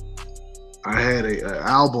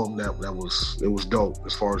album that was dope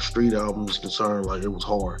as far as street albums concerned. Like, it was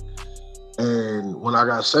hard. And when I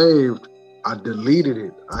got saved, I deleted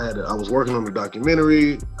it. I was working on the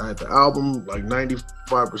documentary. I had the album like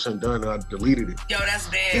 95% done, and I deleted it. Yo, that's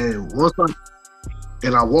big.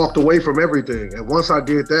 And I walked away from everything. And once I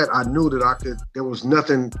did that, I knew that there was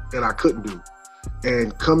nothing that I couldn't do.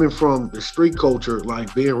 And coming from the street culture,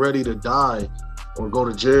 like being ready to die or go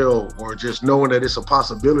to jail, or just knowing that it's a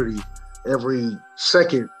possibility every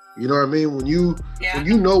second, you know what I mean? When you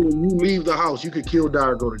leave the house, you could kill, die,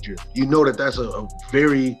 or go to jail. You know that that's a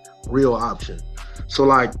very real option. So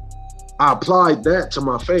like, I applied that to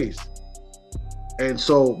my faith. And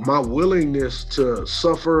so my willingness to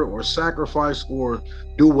suffer or sacrifice or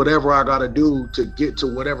do whatever I gotta do to get to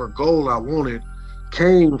whatever goal I wanted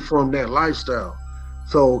came from that lifestyle.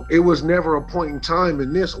 So it was never a point in time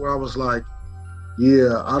in this where I was like,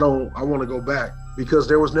 yeah, I wanna go back. Because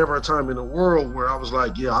there was never a time in the world where I was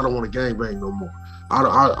like, yeah, I don't want to gangbang no more. I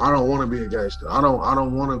don't want to be a gangster. I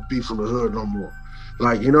don't want to be from the hood no more.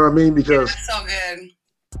 Like, you know what I mean? Because that's so good.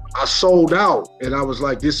 I sold out, and I was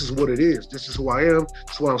like, this is what it is. This is who I am.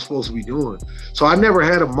 This is what I'm supposed to be doing. So I never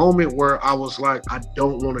had a moment where I was like, I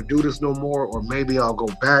don't want to do this no more, or maybe I'll go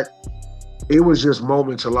back. It was just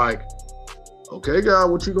moments of like, okay,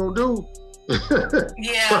 God, what you gonna do?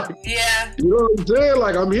 Yeah, yeah. You know what I'm saying?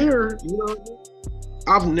 Like, I'm here, you know what I mean?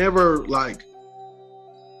 I've never like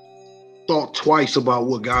thought twice about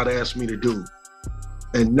what God asked me to do,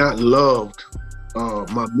 and not loved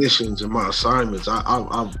my missions and my assignments.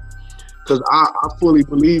 Because I fully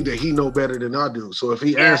believe that He know better than I do. So if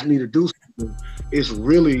He asked me to do something, it's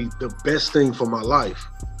really the best thing for my life.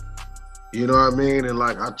 You know what I mean? And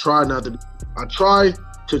like, I try not to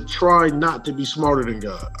be smarter than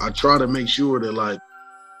God. I try to make sure that like,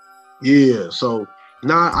 yeah. So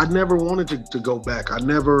I never wanted to go back.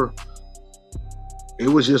 It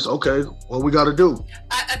was just, okay, what we got to do.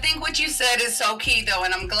 I think what you said is so key, though,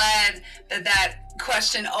 and I'm glad that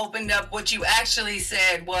question opened up. What you actually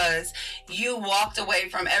said was you walked away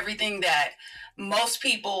from everything that most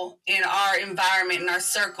people in our environment, in our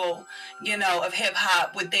circle, you know, of hip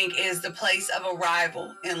hop would think is the place of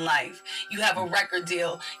arrival in life. You have a record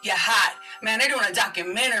deal, you're hot. Man, they're doing a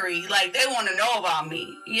documentary, like they want to know about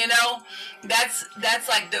me, you know? That's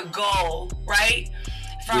like the goal, right?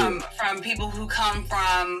 From people who come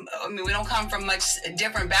from, I mean, we don't come from much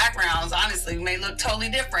different backgrounds, honestly. We may look totally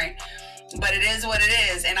different, but it is what it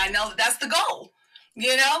is. And I know that's the goal,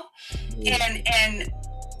 you know? And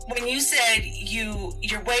when you said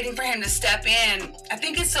you're waiting for Him to step in, I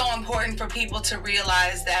think it's so important for people to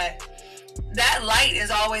realize that light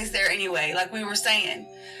is always there anyway. Like we were saying,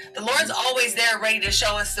 the Lord's always there ready to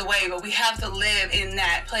show us the way, but we have to live in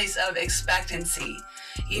that place of expectancy,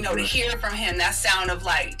 you know, to hear from Him, that sound of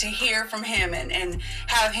light, to hear from Him and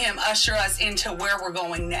have Him usher us into where we're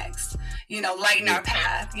going next, you know, lighten our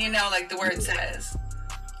path, you know, like the word says.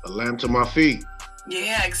 A lamp to my feet.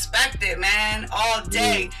 Yeah, expect it, man, all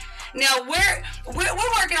day. Now, we're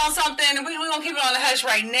working on something, and we're going to keep it on the hush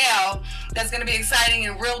right now. That's going to be exciting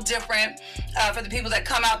and real different for the people that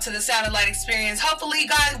come out to the Sound and Light experience. Hopefully,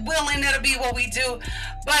 God willing, that'll be what we do.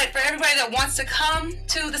 But for everybody that wants to come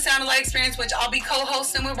to the Sound and Light experience, which I'll be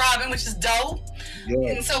co-hosting with Robin, which is dope.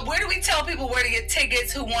 Yeah. And so where do we tell people where to get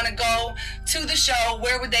tickets who want to go to the show?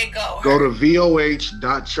 Where would they go? Go to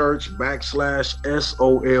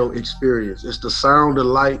voh.church/SOL experience. It's the Sound of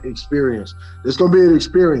Light experience. It's going to be an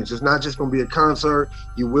experience. It's not just going to be a concert.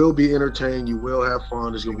 You will be entertained. You will have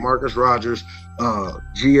fun. There's going to be Marcus Rogers,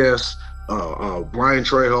 GS, Brian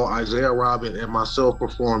Trejo, Isaiah Robin, and myself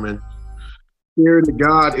performing. Spirit of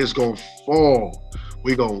God is going to fall.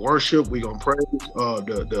 We're going to worship. We're going to praise.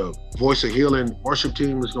 The Voice of Healing worship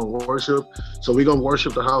team is going to worship. So we're going to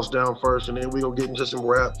worship the house down first, and then we're going to get into some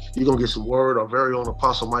rap. You're going to get some word. Our very own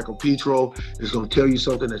Apostle Michael Petro is going to tell you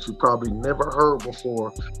something that you probably never heard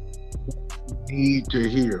before. You need to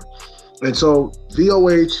hear. And so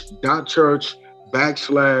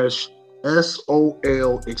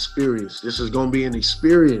voh.church/SOL experience. This is going to be an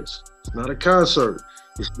experience. It's not a concert.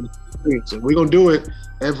 It's an experience. And we're going to do it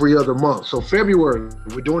every other month. So February,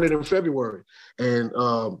 we're doing it in February. And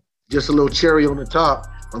just a little cherry on the top,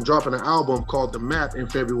 I'm dropping an album called The Map in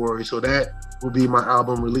February. So that will be my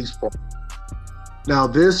album release party. Now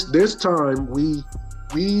this time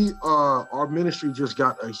our ministry just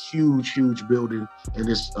got a huge building, and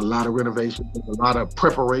there's a lot of renovations, a lot of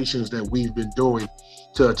preparations that we've been doing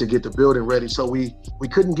to get the building ready. So we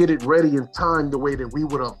couldn't get it ready in time the way that we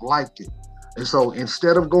would have liked it. And so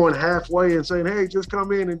instead of going halfway and saying, hey, just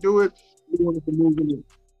come in and do it, we wanted to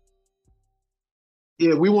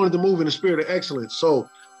move in the spirit of excellence. So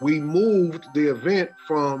we moved the event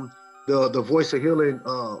from the Voice of Healing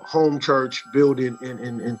home church building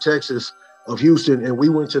in Texas of Houston, and we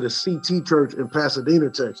went to the CT Church in Pasadena,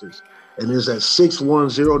 Texas. And it's at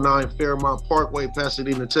 6109 Fairmount Parkway,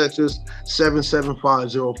 Pasadena, Texas,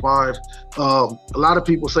 77505. A lot of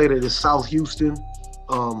people say that it's South Houston.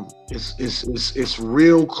 It's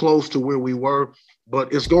real close to where we were,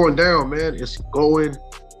 but it's going down, man. It's going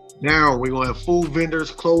down. We're gonna have food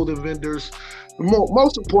vendors, clothing vendors. The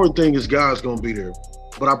most important thing is God's gonna be there.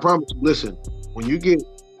 But I promise you, listen, when you get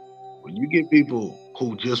people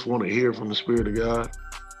who just want to hear from the Spirit of God,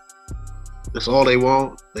 that's all they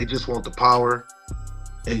want. They just want the power,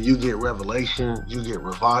 and you get revelation, you get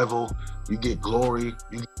revival, you get glory,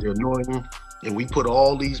 you get the anointing, and we put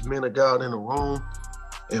all these men of God in a room,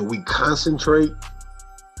 and we concentrate.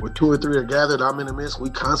 Where 2 or 3 are gathered, I'm in the midst. We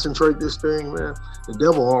concentrate this thing, man. The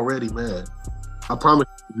devil already mad. I promise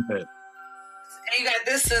you, man. You got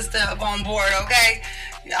this sister up on board, okay?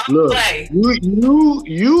 Look,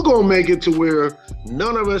 you gonna make it to where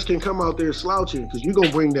none of us can come out there slouching, because you're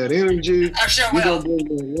gonna bring that energy. I sure will. Gonna bring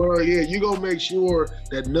that word. Yeah, you gonna make sure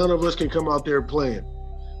that none of us can come out there playing.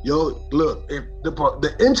 Yo, look, if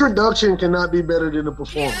the introduction cannot be better than the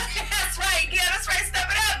performance. Yeah, that's right. Step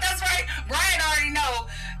it up. That's right. Brian already know.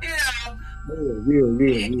 Yeah.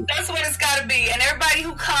 That's what it's got to be. And everybody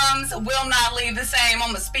who comes will not leave the same. I'm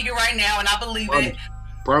going to speak it right now, and I believe it.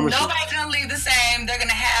 Nobody's going to leave the same. They're going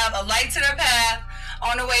to have a light to their path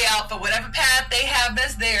on the way out for whatever path they have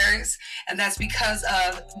that's theirs. And that's because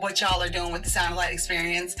of what y'all are doing with the Sound of Light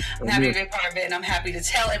experience. I'm happy to be a part of it, and I'm happy to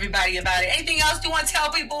tell everybody about it. Anything else you want to tell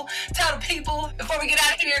people? Tell the people before we get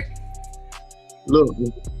out of here. Look,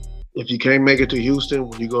 if you can't make it to Houston,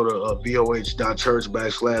 when you go to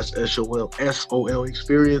voh.church/SOL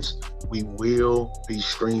experience, we will be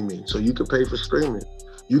streaming. So you can pay for streaming.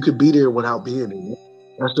 You could be there without being there.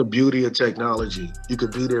 That's the beauty of technology. You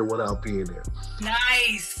could be there without being there.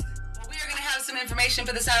 Nice. We are going to have some information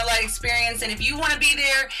for the Sound of Light experience. And if you want to be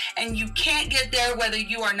there and you can't get there, whether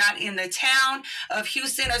you are not in the town of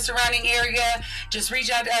Houston or surrounding area, just reach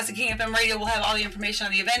out to us at King FM Radio. We'll have all the information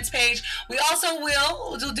on the events page. We also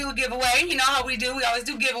will do a giveaway. You know how we do. We always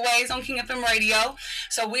do giveaways on King FM Radio.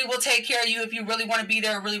 So we will take care of you. If you really want to be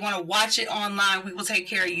there or really want to watch it online, we will take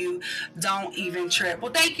care of you. Don't even trip.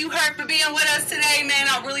 Well, thank you, H.U.R.T, for being with us today, man.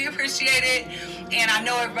 I really appreciate it. And I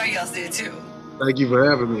know everybody else did too. Thank you for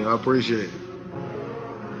having me. I appreciate it.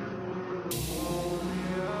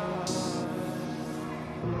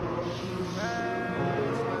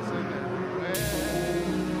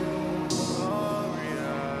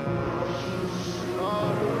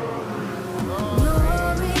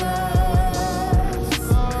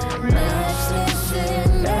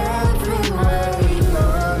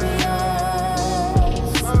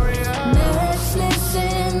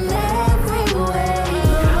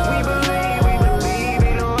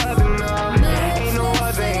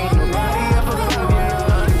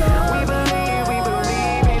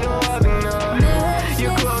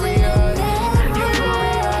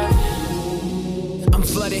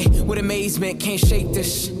 Can't shake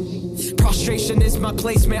this. Prostration is my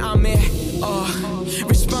placement. I'm in.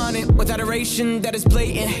 Responding with adoration that is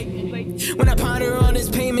blatant. When I ponder on his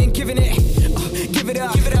payment, giving it, give it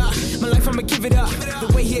up. My life I'ma give it up.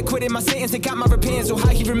 The way he acquitted my sentence and got my repentance, so how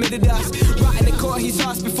he remitted us. Rotting the court, he's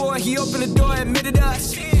lost before he opened the door, admitted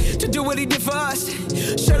us to do what he did for us.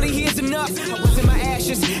 Surely he is enough. I was in my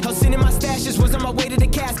ashes, held sin in my stashes. Was on my way to the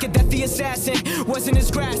casket that the assassin was in his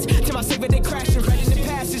grasp. Till my savior they crashing right in the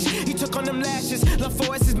passage. He took on them lashes. Love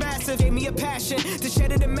for us is massive. Gave me a passion to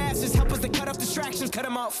shed it in masses. Help us to cut off distractions. Cut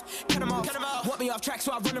them off. Cut them off. Cut them off. Want me off track,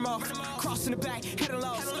 so I run them off. Crossing the back, head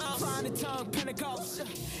low. Flying the tongue, Pentecost.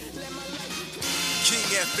 Let my life. King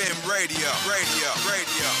FM Radio.